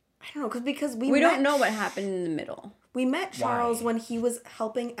 I don't know, because we We met... don't know what happened in the middle. We met Charles Why? when he was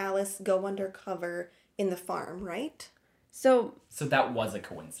helping Alice go undercover in the farm, right? So, So that was a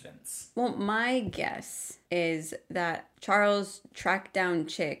coincidence. well, my guess is that Charles tracked down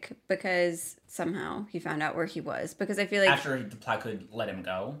Chick because somehow he found out where he was. Because I feel like After the Black Hood let him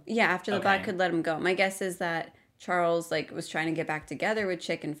go? yeah, after the Okay. Black could let him go. My guess is that Charles like was trying to get back together with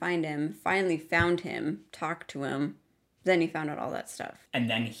Chick and find him, finally found him, talked to him, then he found out all that stuff. And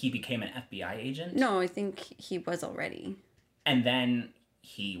then he became an FBI agent? No, I think he was already. And then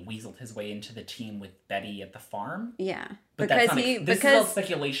he weaseled his way into the team with Betty at the farm? Yeah. But that's not, this is all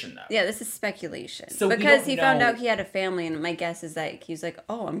speculation, though. yeah, this is speculation. So we because don't he found know- out he had a family, and my guess is that he's like,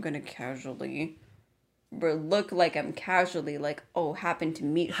 oh, I'm gonna casually look like I'm casually like, oh, happened to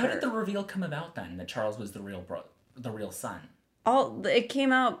meet How her. did the reveal come about then that Charles was the real son? It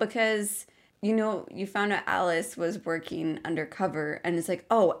came out because you know you found out Alice was working undercover, and it's like,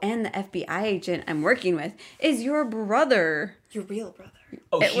 oh, and the FBI agent I'm working with is your brother. Your real brother.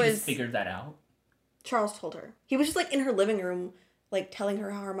 Oh, It she was- just figured that out? Charles told her. He was just like in her living room, like telling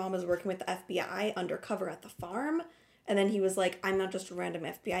her how her mom was working with the FBI undercover at the farm. And then he was like, I'm not just a random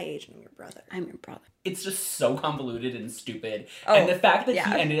FBI agent, I'm your brother. I'm your brother. It's just so convoluted and stupid. Oh, and the fact that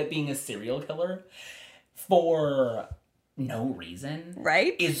yeah. he ended up being a serial killer for no reason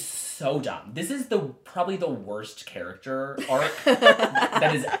Right? is so dumb. This is probably the worst character arc that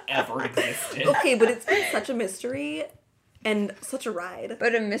has ever existed. Okay, but it's been such a mystery and such a ride.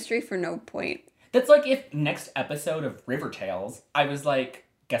 But a mystery for no point. That's like if next episode of River Tales, I was like,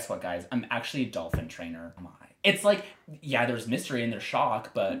 guess what, guys? I'm actually a dolphin trainer. Am I? It's like, yeah, there's mystery and there's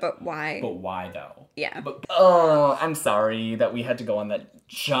shock, but why? why though? Yeah. But oh, I'm sorry that we had to go on that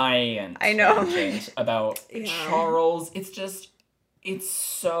giant I know. tangent about Yeah. Charles. It's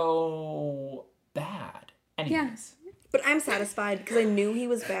so bad. Anyways. But I'm satisfied because I knew he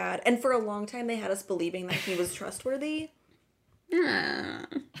was bad. And for a long time, they had us believing that he was trustworthy. I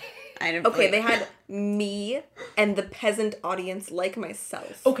don't Okay, believe- they had me and the peasant audience like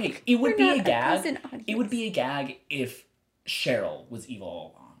myself. Okay, it would We're be not a a gag. peasant It would audience. be a gag if Cheryl was evil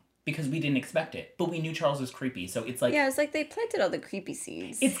all along. Because we didn't expect it. But we knew Charles was creepy, so it's like... Yeah, it's like they planted all the creepy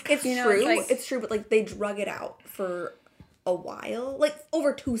seeds. It's You know, true. it's like- It's true, but like they drug it out for a while. Like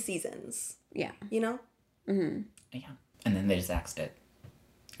over 2 seasons. Yeah. You know? Yeah. And then they just axed it.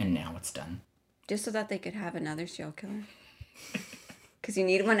 And now it's done. Just so that they could have another serial killer. Because you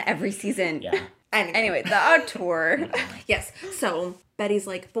need one every season. Yeah. Anyway, the auteur. Yes. So Betty's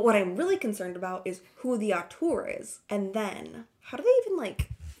like, but what I'm really concerned about is who the auteur is. And then, how do they even like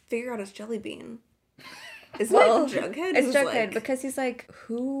figure out it's Jellybean? Is Well, it Jughead? it's who's Jughead like, because he's like,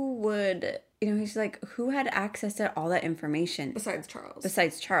 who would, he's like, who had access to all that information besides Charles.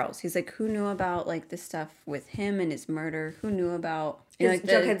 besides Charles? He's like, who knew about like the stuff with him and his murder? Who knew about, like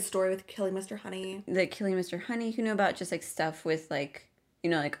Jughead's story with killing Mr. Honey. the killing Mr. Honey? Who knew about just like stuff with like,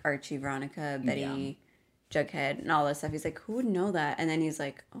 like Archie, Veronica, Betty, Jughead, and all that stuff? He's like, who would know that? And then he's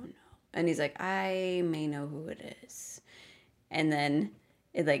like, oh no. And he's like, I may know who it is. And then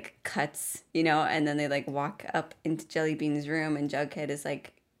it like cuts, and then they like walk up into Jellybean's room and Jughead is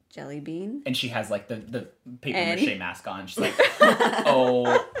like, Jellybean? And she has like the paper And- mache mask on. She's like,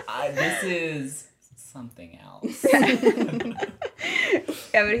 this is something else.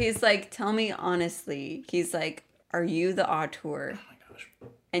 Yeah, but he's like, tell me honestly. He's like, are you the auteur? Oh my gosh.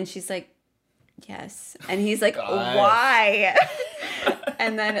 And she's like, yes. And he's like, Gosh. why?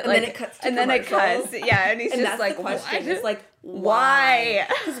 And then it, then it cuts to and then it commercials. cuts. Yeah, and he's And just that's like, the question. what? It's like, Why?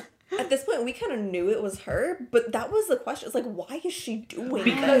 At this point, we kind of knew it was her, but that was the question. It's like, why is she doing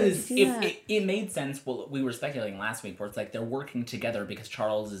Because this? Yeah. if it made sense, well, we were speculating last week where it's like they're working together because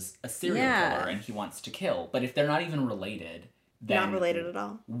Charles is a serial Yeah. killer and he wants to kill. But if they're not even related, then Not related at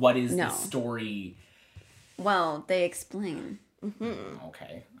all. what is No. the story? Well, they explain.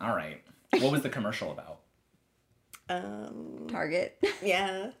 Okay, all right. What was the commercial about? Target.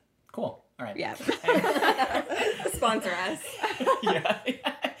 Yeah. Cool. All right. Yeah. Sponsor us. yeah.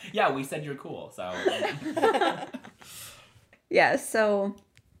 Yeah, we said you're cool, so. Yeah, so,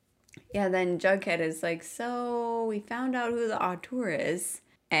 then Jughead is like, so we found out who the auteur is.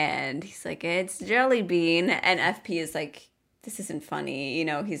 And he's like, it's Jellybean. And FP is like, this isn't funny.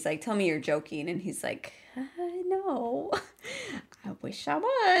 He's like, tell me you're joking. And he's like, no, I wish I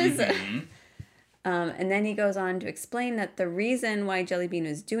was. Mhm. And then he goes on to explain that the reason why Jellybean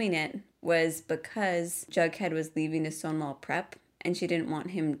was doing it was because Jughead was leaving to Stonewall Prep and she didn't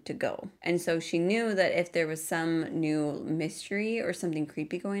want him to go. And so she knew that if there was some new mystery or something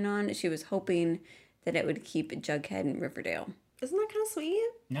creepy going on, she was hoping that it would keep Jughead in Riverdale. Isn't that kind of sweet?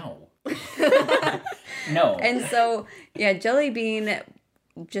 No. No. And so, Jellybean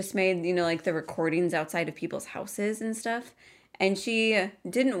just made, like the recordings outside of people's houses and stuff. And she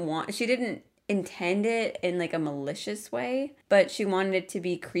didn't intend it in like a malicious way, but she wanted it to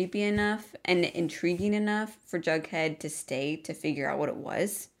be creepy enough and intriguing enough for Jughead to stay to figure out what it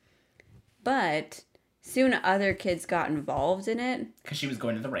was. But soon other kids got involved in it. Because she was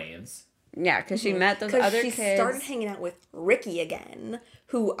going to the raves. Yeah, because she met those Because other she kids. started hanging out with Ricky again,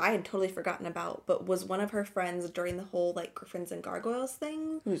 who I had totally forgotten about, but was one of her friends during the whole like Griffins and Gargoyles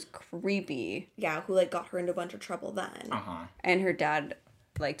thing. Who's creepy. Yeah, who like got her into a bunch of trouble then. Uh-huh. And her dad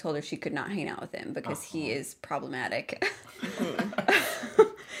like told her she could not hang out with him because he is problematic.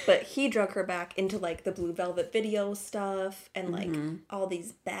 But he drug her back into like the Blue Velvet video stuff and like Mm-hmm. all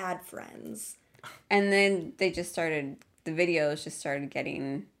these bad friends. And then the videos just started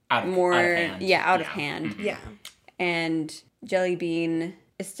getting Out of more, hand. out of Yeah. hand. Yeah. And Jellybean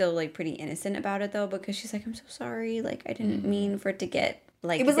is still like pretty innocent about it though, because she's like, I'm so sorry, like I didn't mean for it to get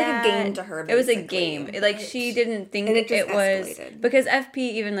like It was like a that. game to her, It was a basically, game. Like but- she didn't think and it, it just was escalated. because FP,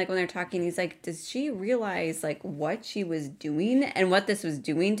 even like when they're talking, he's like, does she realize like what she was doing and what this was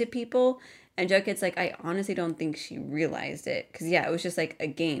doing to people? And Jughead's like, I honestly don't think she realized it, because it was just like a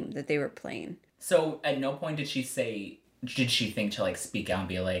game that they were playing. So at no point did she think to like speak out and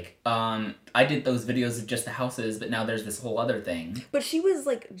be like, I did those videos of just the houses, but now there's this whole other thing. But she was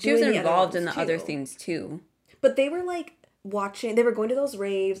like She was doing the other involved in ones, the other too. things too. But they were like they were going to those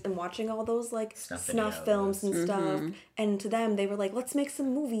raves and watching all those like Snuff snuff videos. films and stuff. And to them, they were like, let's make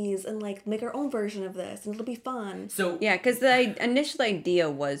some movies and like make our own version of this and it'll be fun. So Yeah, because the initial idea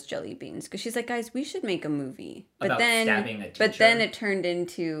was Jelly Beans, because she's like, guys, we should make a movie. But About then, stabbing a but then teacher? it turned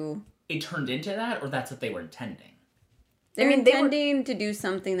into it turned into that, or that's what they were intending? they're mean, they were- intending to do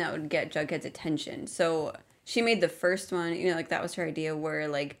something that would get Jughead's attention. So She made the first one, you know, like that was her idea where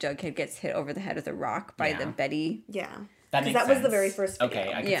like Jughead gets hit over the head with a rock by the Yeah. Betty. Yeah. That 'Cause makes that was the sense. very first video.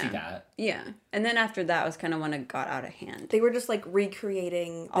 Okay, I can Yeah. see that. Yeah. And then after that was kind of when it got out of hand. They were just like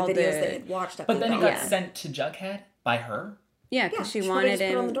recreating the All videos the- they had watched at But the then it got development. Yeah. sent to Jughead by her? Yeah, Yeah, because she probably wanted just put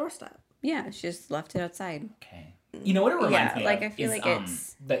it on the him. doorstep. Yeah, she just left it outside. Okay. You know what it reminds Yeah, me like, of? I feel is, like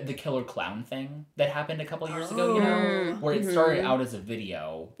it's- the killer clown thing that happened a couple years ago, you know? Where it started out as a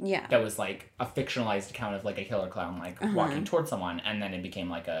video Yeah. that was like a fictionalized account of like a killer clown like walking towards someone, and then it became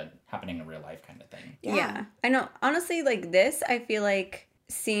like a happening in real life kind of thing. Yeah. I know. Honestly, like this, I feel like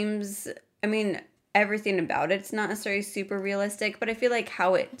seems, I mean, everything about it's not necessarily super realistic, but I feel like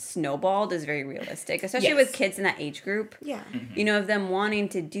how it snowballed is very realistic, especially Yes. with kids in that age group. Yeah. You know, of them wanting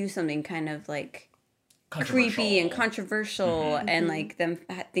to do something kind of like creepy and controversial and like them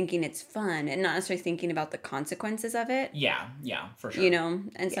thinking it's fun and not necessarily thinking about the consequences of it, Yeah, for sure. you know?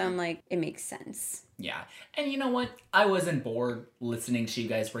 And so Yeah. I'm like, it makes sense. Yeah. And you know what? I wasn't bored listening to you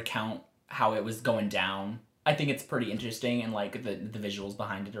guys recount how it was going down. I think it's pretty interesting, and like the visuals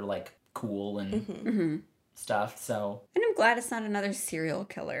behind it are like cool and stuff. So And I'm glad it's not another serial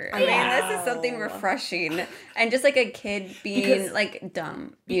killer. I Yeah. mean, this is something refreshing. And just like a kid being Because- like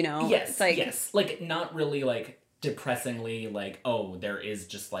dumb, you know? yes, It's like, yes, like not really like depressingly like, oh, there is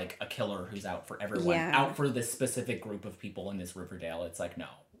just like a killer who's out for everyone, Yeah. out for this specific group of people in this Riverdale. It's like, no,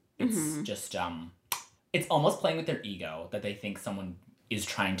 it's just it's almost playing with their ego that they think someone is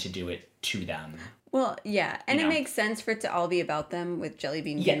trying to do it to them. well, yeah. And You it know? makes sense for it to all be about them with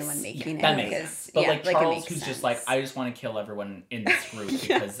Jellybean being the one making it. that makes because, sense. But yeah, like it Charles, makes who's just sense. like, I just want to kill everyone in this group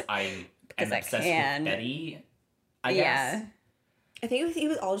because I am Because I obsessed can. with Betty. I Yeah. guess. I think he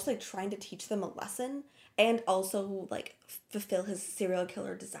was all just like trying to teach them a lesson and also like fulfill his serial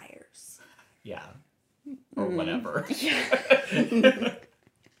killer desires. Yeah. Or whatever.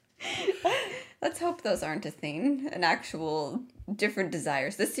 Let's hope those aren't a thing. An actual different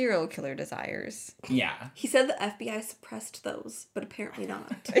desires. The serial killer desires. Yeah. He said the FBI suppressed those, but apparently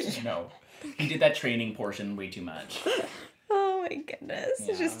not. No. He did that training portion way too much. Oh my goodness.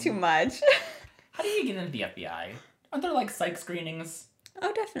 It's just Yeah. too much. How do you get into the FBI? Aren't there like psych screenings?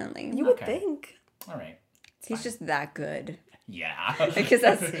 Oh, definitely. You would Okay. think. All right. He's just that good. Yeah. Because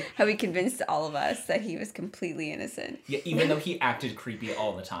that's how he convinced all of us that he was completely innocent. Yeah, even though he acted creepy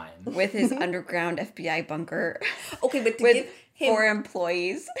all the time. With his underground FBI bunker Okay, but to with give him 4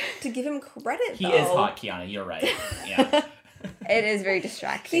 employees. credit, He though, is hot, Kiana. You're right. Yeah. It is very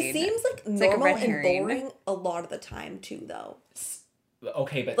distracting. He seems like like a normal red and herring. boring a lot of the time too, though.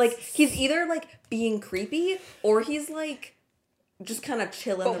 Okay, but Like he's either like being creepy or he's like just kind of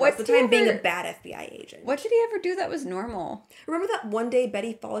chilling But the what rest of the did he time, being a ever- bad FBI agent. What did he ever do that was normal? Remember that one day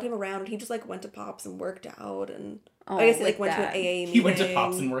Betty followed him around and he just like went to Pops and worked out and Oh, I guess he with like went to an that. AA meeting. he went to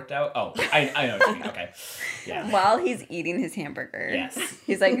Pops and worked out? Oh, I know what you mean. Okay. Yeah. While he's eating his hamburger. Yes.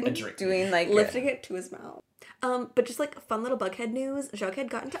 He's like A drink. doing like lifting it to his mouth. But just like fun little Bughead news, Jughead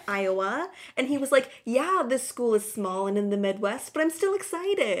got into Iowa and he was like, yeah, this school is small and in the Midwest, but I'm still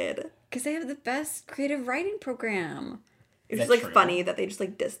excited. because they have the best creative writing program. It's That's just like true. funny that they just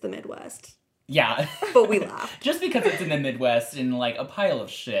like diss the Midwest. Yeah. But we laughed. Just because it's in the Midwest and like a pile of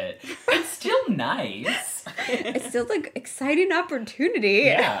shit, it's still nice. It's still like exciting opportunity.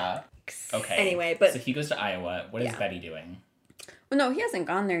 Yeah. Okay. Anyway, but- so he goes to Iowa. What is Yeah. Betty doing? Well, no, he hasn't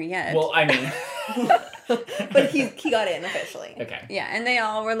gone there yet. Well, I mean, But he got in officially. okay. yeah, and they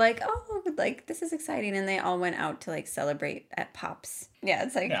all were like, "Oh, like this is exciting," and they all went out to like celebrate at Pops. Yeah,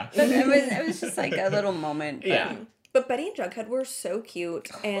 it's like Yeah. it was just like a little moment. But, Yeah. But Betty and Jughead were so cute,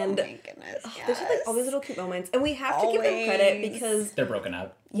 and oh my goodness, there's just like all these little cute moments, and we have to give them credit Always. because They're broken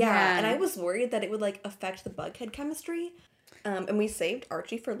up. yeah, and Yeah. I was worried that it would like affect the Bughead chemistry, and we saved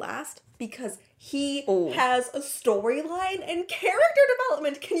Archie for last because he Oh. has a storyline and character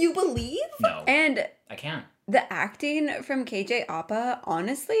development. Can you believe? No, And I can't. the acting from KJ Appa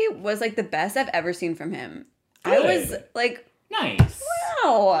honestly was like the best I've ever seen from him. I was Good. like, Nice.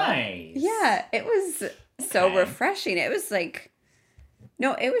 wow. Nice. Yeah, it was so Okay. refreshing. It was like,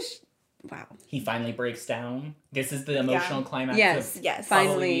 no, it was, wow. He finally breaks down. This is the emotional climax. Yes, of yes. probably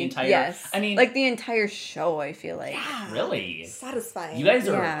finally, the entire. yes. I mean, like the entire show, I feel like. Yeah, really. satisfying. You guys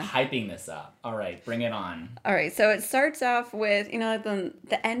are Yeah. hyping this up. All right, bring it on. All right, so it starts off with, you know, like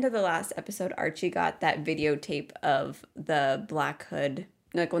the end of the last episode, Archie got that videotape of the Black Hood,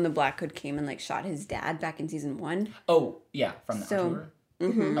 like when the Black Hood came and like shot his dad back in season 1. Oh yeah, from the So- tour.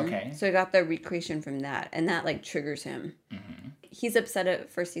 Mm-hmm. Okay. So he got the recreation from that, and that like triggers him. He's upset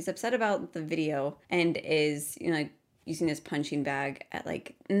at first. He's upset about the video and is, you know, like using his punching bag at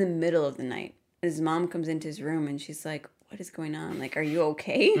like in the middle of the night. His mom comes into his room and she's like, what is going on? Like, are you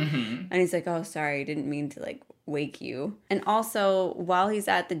okay? Mm-hmm. And he's like, oh, sorry, I didn't mean to, like, wake you. And also, while he's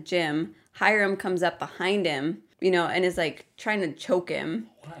at the gym, Hiram comes up behind him, you know, and is, like, trying to choke him.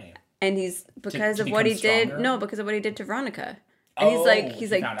 Why? And he's, because to of what he become did, stronger? no, because of what he did to Veronica. And Oh, he's he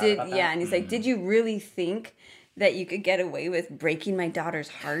like, found out did, about that? yeah, and he's like, did you really think that you could get away with breaking my daughter's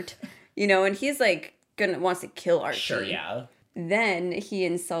heart? You know, and he's, like, wants to kill Archie. Sure, yeah. Then he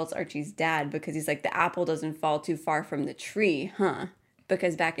insults Archie's dad because he's like, the apple doesn't fall too far from the tree, huh?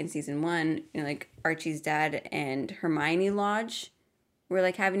 Because back in season 1, you know, like Archie's dad and Hermione Lodge were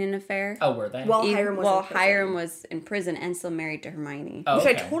like having an affair. Oh, were they? While Hiram was in prison. Hiram was in prison and still married to Hermione. Oh, Which I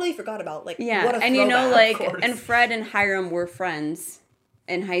okay. totally forgot about. Like, Yeah, what a and you know, throwback. like, course. and Fred and Hiram were friends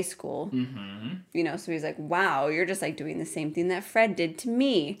in high school. Mm-hmm. You know, so he's like, wow, you're just like doing the same thing that Fred did to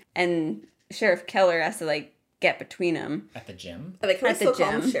me. And Sheriff Keller has to like get between them. At the gym? I like how we At the still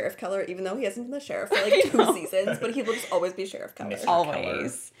call him gym. Sheriff Keller, even though he hasn't been the sheriff for like 2 seasons, but he will just always be Sheriff Keller. Mr.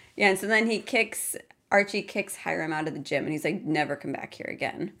 Always. Yeah, and so then Archie kicks Hiram out of the gym and he's like, never come back here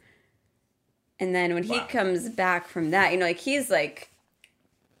again. And then when he Wow. comes back from that, you know, like he's like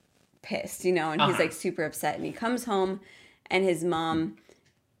pissed, you know, and he's Uh-huh. like super upset. And he comes home and his mom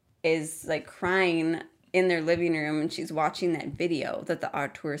is like crying in their living room and she's watching that video that the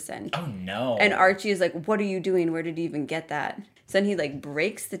auteur sent. Oh, no. And Archie is like, what are you doing? Where did you even get that? So then he like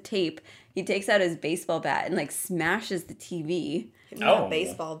breaks the tape. He takes out his baseball bat and like smashes the TV. Give me that Oh.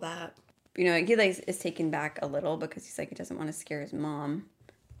 baseball bat. You know, he like is taken back a little because he's like, he doesn't want to scare his mom.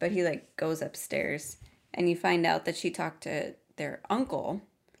 But he like goes upstairs and you find out that she talked to their uncle,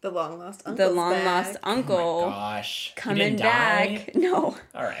 The long lost uncle. the long lost Oh, uncle, my gosh. He coming didn't die? back. No.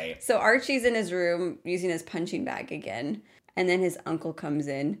 All right. So Archie's in his room using his punching bag again. And then his uncle comes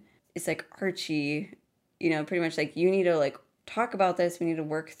in. It's like, Archie, you know, pretty much like, you need to like talk about this. We need to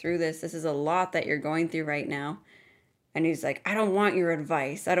work through this. This is a lot that you're going through right now. And he's like, I don't want your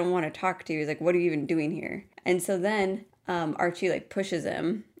advice. I don't want to talk to you. He's like, what are you even doing here? And so then Archie like pushes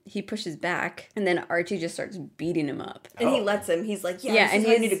him. He pushes back. And then Archie just starts beating him up. And he Oh. lets him. He's like, yeah, Yeah, this and is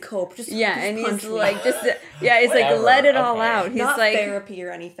how you he's- need to cope. Just And punch he's me. like, he's like, Whatever, let it all okay. out. He's Not like, therapy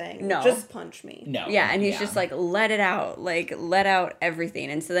or anything. No. Just punch me. No. yeah, and he's just like, let it out. Like, let out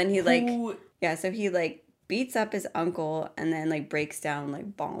everything. And so then he like, Who- yeah, so he like beats up his uncle and then like breaks down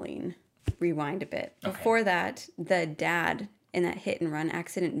like bawling. Rewind a bit. Okay. Before that, the dad in that hit and run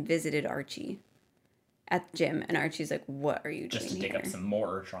accident visited Archie at the gym, and Archie's like, what are you just to doing dig here? up some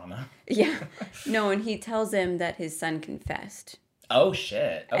more trauma. Yeah. No, and he tells him that his son confessed. Oh,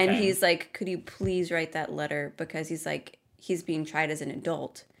 shit. Okay. And he's like, could you please write that letter? Because he's like, he's being tried as an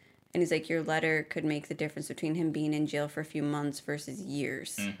adult. And he's like, your letter could make the difference between him being in jail for a few months versus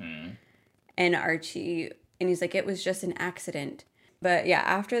years. Mm-hmm. And Archie, and he's like, it was just an accident. But yeah,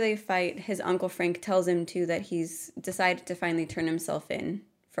 after they fight, his Uncle Frank tells him too that he's decided to finally turn himself in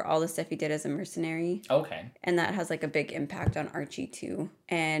for all the stuff he did as a mercenary. Okay. And that has like a big impact on Archie too.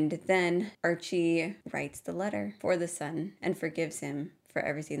 And then Archie writes the letter for the son and forgives him for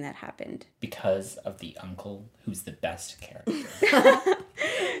everything that happened. Because of the uncle who's the best character.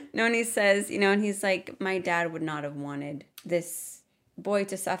 No, and he says, you know, and he's like, my dad would not have wanted this boy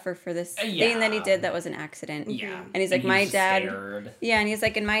to suffer for this thing that he Yeah. did that was an accident. Yeah. And he's like, my just dad. scared. Yeah, and he's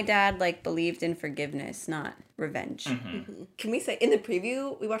like, and my dad like believed in forgiveness, not revenge. Mm-hmm. Can we say, in the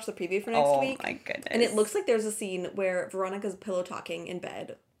preview, we watched the preview for next Oh week. my goodness. And it looks like there's a scene where Veronica's pillow talking in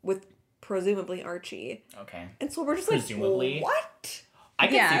bed with presumably Archie. Okay. And so we're just Presumably. like, what? I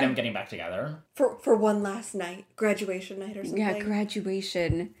can Yeah. see them getting back together. For one last night, graduation night or something. yeah,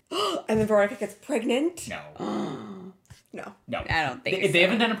 graduation. And then Veronica gets pregnant. No. No. No. I don't think If they so.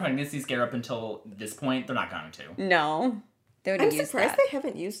 haven't done a pregnancy scare up until this point, they're not going to. No. They would I'm have used surprised that. they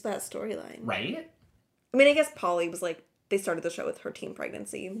haven't used that storyline. Right? I mean, I guess Polly was like, they started the show with her teen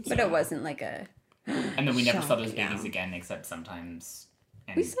pregnancy. But it wasn't like a... And then we never saw those Shock, yeah. babies again, except sometimes.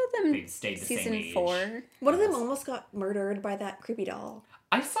 And We saw them they stayed the same season age. 4. One of them almost got murdered by that creepy doll.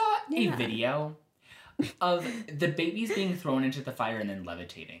 I saw Yeah. a video of the babies being thrown into the fire and then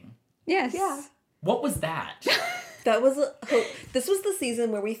levitating. Yes. Yeah. What was that? That was this was the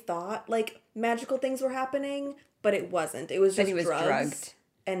season where we thought like magical things were happening, but it wasn't. It was But just he was drugs drugged.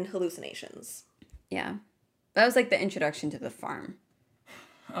 and hallucinations. Yeah. That was like the introduction to the farm.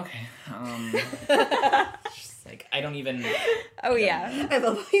 Okay. Just like, I don't even. Oh, yeah. I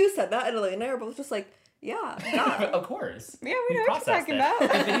love how you said that, and Elena and I are both just like, yeah, duh. Of course. Yeah, we know what you're processed talking it. about.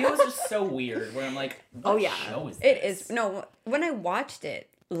 The video was just so weird where I'm like, what Oh, yeah. show is It this? is... No, when I watched it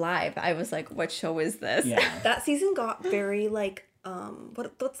live, I was like, what show is this? Yeah. That season got very like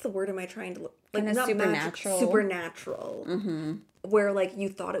what's the word am I trying to look like? Kinda Not supernatural. Supernatural. Mm-hmm. Where like you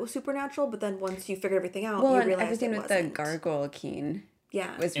thought it was supernatural, but then once you figured everything out, Well, you and realized everything it with wasn't. the gargoyle keen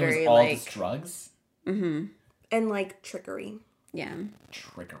Yeah, was It very was all like just drugs? and like trickery. yeah,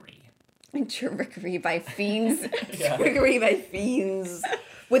 Trickery. trickery by fiends. Yeah. Trickery by fiends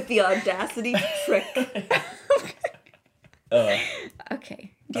with the audacity to trick.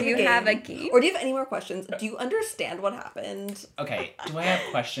 Okay. Do Do you game. have a game? Or do you have any more questions? Do you understand what happened? Okay, do I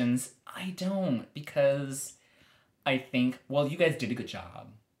have questions? I don't, because I think, well, you guys did a good job.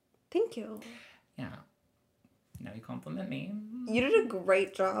 Thank you. Yeah. Now you compliment me. You did a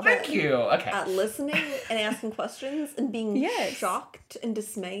great job Thank you. Okay. at listening and asking questions and being Yes. shocked and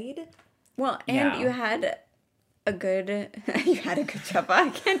dismayed. Well, and Yeah. you had a good job. I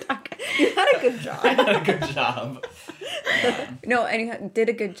can't talk. You had a good job. a good job. No, and you did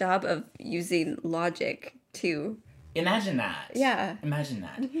a good job of using logic too. Imagine that. Yeah. Imagine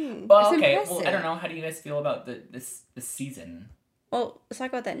that. Mm-hmm. Well, It's okay. Well, I impressive. don't know. How do you guys feel about this season? Well, let's talk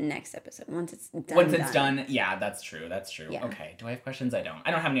about that next episode once it's done. Once it's done, yeah, that's true. That's true. Yeah. Okay. Do I have questions? I don't.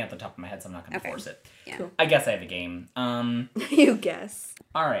 I don't have any off the top of my head, so I'm not going to Okay. force it. Yeah. Cool. I guess I have a game. You guess.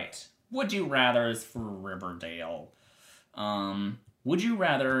 All right. Would you rather's for Riverdale? Would you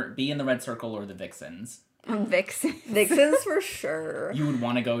rather be in the Red Circle or the Vixens? Vixen. Vixens for sure. You would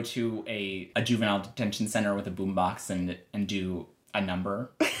want to go to a juvenile detention center with a boombox and do a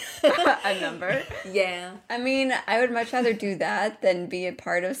number. A number. Yeah. I mean, I would much rather do that than be a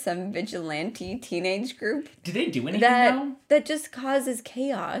part of some vigilante teenage group Do they do anything though? that just causes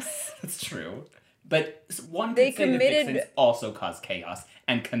chaos. That's true. But one could They say committed- the Vixens also cause chaos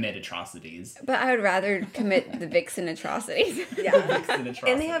and commit atrocities. But I would rather commit the Vixen atrocities. Yeah. Vixen atrocities.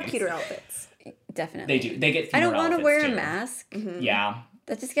 And they have cuter outfits. Definitely. They do. They get. I don't want to wear a mask. Yeah.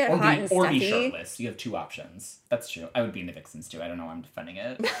 That just get Or hot be, and or stuffy. be shirtless. You have two options. That's true. I would be in the Vixens too. I don't know why I'm defending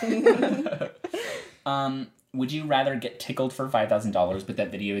it. Would you rather get tickled for $5,000 but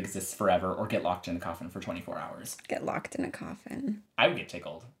that video exists forever, or get locked in a coffin for 24 hours? Get locked in a coffin. I would get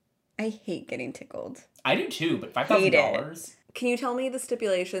tickled. I hate getting tickled. I do too, but Hate $5,000. Can you tell me the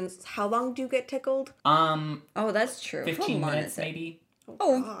stipulations? How long do you get tickled? Oh, that's true. 15 How long minutes is it? maybe.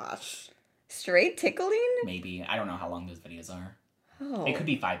 Oh, Gosh. straight tickling? Maybe. I don't know how long those videos are. Oh, It could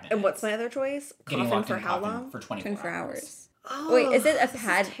be 5 minutes. And what's my other choice? Getting Coffin locked for in a how coffin long? for 24 24 hours. hours. Oh, Wait, is it a this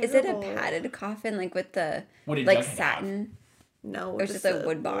pad? Is it a terrible. padded coffin like with the What did like Jughead have? satin? No, Or just a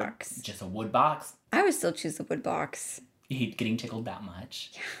wood box? Just a wood box? I would still choose the wood box. You hate getting tickled that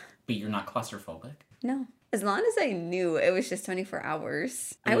much? Yeah. But you're not claustrophobic? No, as long as I knew it was just 24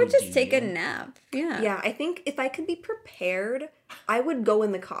 hours, I Oh, would just do take a you? nap. Yeah. Yeah, I think if I could be prepared, I would go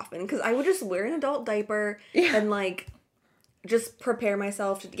in the coffin because I would just wear an adult diaper Yeah. and like just prepare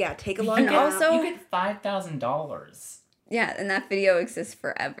myself to take a long And nap. also- You get $5,000. Yeah, and that video exists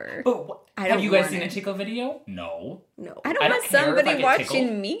forever. But I have don't you guys want seen a it. tickle video? No. no. I don't I don't want care if I somebody get watching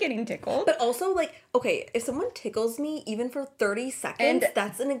tickled. me getting tickled. But also, like, okay, if someone tickles me even for 30 seconds, And-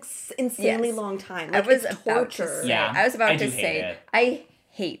 that's an insanely Yes. long time. I Like, was it's about torture. to say. Yeah, I was about I to do hate say. it. I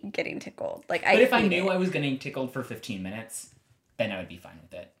hate getting tickled. Like But if I hate knew it. I was getting tickled for 15 minutes, then I would be fine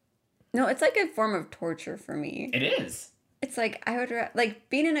with it. No, it's like a form of torture for me. It is. It's like I would like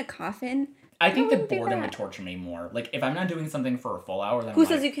being in a coffin. I think the wouldn't do boredom that. would torture me more. Like, if I'm not doing something for a full hour, then Who I'm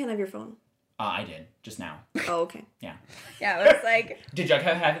says like, you can't have your phone? I did, just now. Oh, okay. Yeah. Yeah, it was like Did Jughead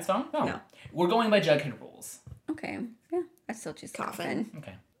have his phone? No. We're going by Jughead rules. okay, yeah, I still choose Coffin. coffin.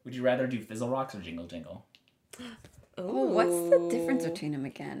 Okay. Would you rather do Fizzle Rocks or Jingle Jingle? Oh, what's the difference between them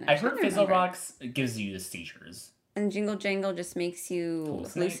again? I can't heard Fizzle remember. Rocks gives you the seizures. And jingle jangle just makes you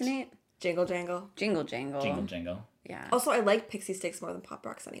Hallucinate? hallucinate. Jingle jangle. Jingle jangle. Jingle Jingle. Yeah, Also, I like pixie sticks more than Pop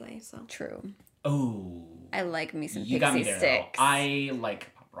Rocks anyway, so. true. Oh. I like me some You pixie got me there, sticks. though. I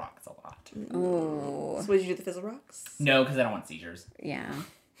like Pop Rocks a lot. Oh, So, would you do the Fizzle Rocks? No, because I don't want seizures. yeah.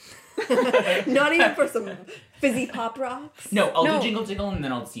 Not even for some fizzy Pop Rocks? No, I'll No. do Jingle Jingle and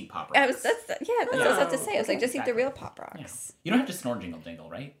then I'll see Pop Rocks. I was that's what I was about to say. I was like, just eat the Exactly. real pop Yeah. rocks. You don't have to snort Jingle Jingle,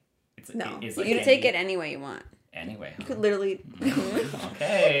 right? It's, No. It's You like can take candy. it any way you want. Anyway. You could literally.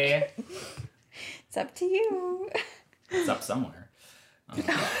 Okay. It's up to you. It's up somewhere.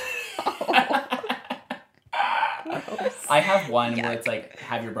 I have one where Yuck. it's like,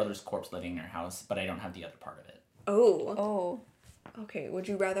 have your brother's corpse living in your house, but I don't have the other part of it. Oh. Oh. Okay, would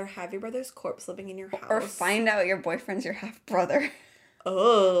you rather have your brother's corpse living in your house? Or find out your boyfriend's your half brother.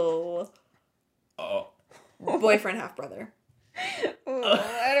 Oh. Oh. Boyfriend, half brother. Oh,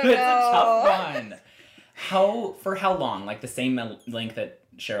 I don't It's know. a tough one. For how long? Like the same length that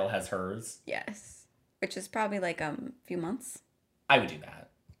Cheryl has hers? Yes. Which is probably like a few months. I would do that.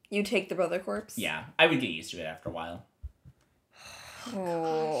 You take the brother corpse? Yeah. I would get used to it after a while.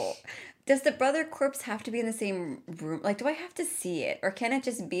 Oh. Does the brother corpse have to be in the same room? Like, do I have to see it? Or can it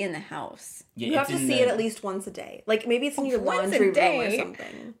just be in the house? Yeah, You have it's to in see the- it at least once a day. Like, maybe it's in your Once a laundry room or day?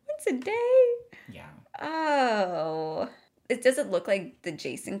 something. Once a day? Yeah. Oh. Does it look like the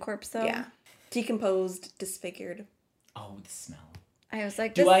Jason corpse, though? Yeah. Decomposed, disfigured. Oh, the smell. I was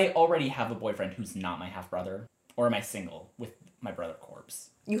like, Do this- I already have a boyfriend who's not my half brother, or am I single with my brother corpse?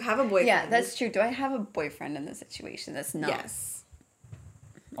 You have a boyfriend. Yeah, that's true. Do I have a boyfriend in this situation that's not? Yes.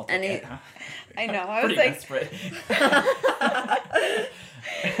 I'll And take it- it. Huh? I know, I was Pretty like- desperate.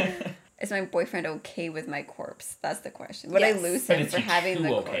 Is my boyfriend okay with my corpse? That's the question. Would I Yes. lose But him is for he having too the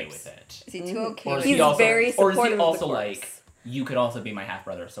okay corpse? with it? Is he too okay Or with is He's he also, very or is supportive he of the also corpse. like, you could also be my half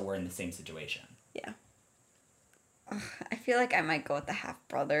brother, so we're in the same situation? Yeah. I feel like I might go with the half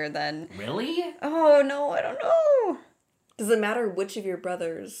brother then. Really? Oh no, I don't know. Does it matter which of your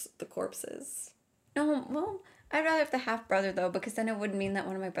brothers the corpse is? No, well, I'd rather have the half brother though, because then it would mean that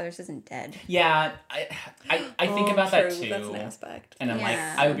one of my brothers isn't dead. Yeah, I think Oh, about that true. too. That's an aspect. And I'm Yeah. like,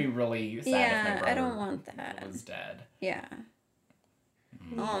 I would be really sad if my Yeah, brother I don't want that. was dead. Yeah.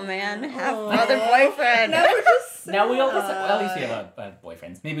 Mm. Oh man, half Aw. brother boyfriend. Now we're just Now we all sad. at least we have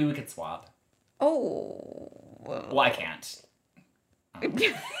boyfriends. Maybe we could swap. Oh. Well, I can't. that He would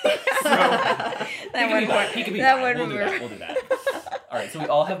could be work. bi. He could be That bi. would We'll do that. work. We'll do that. All right, so we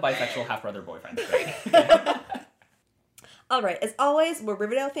all have bisexual half brother boyfriends. Great. All right, as always, we're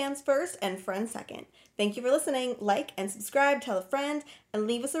Riverdale fans first and friends second. Thank you for listening. Like and subscribe, tell a friend, and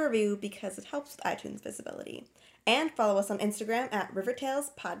leave us a review because it helps with iTunes visibility. And follow us on Instagram at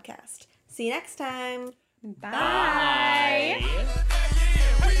Rivertales Podcast. See you next time. Bye. Bye.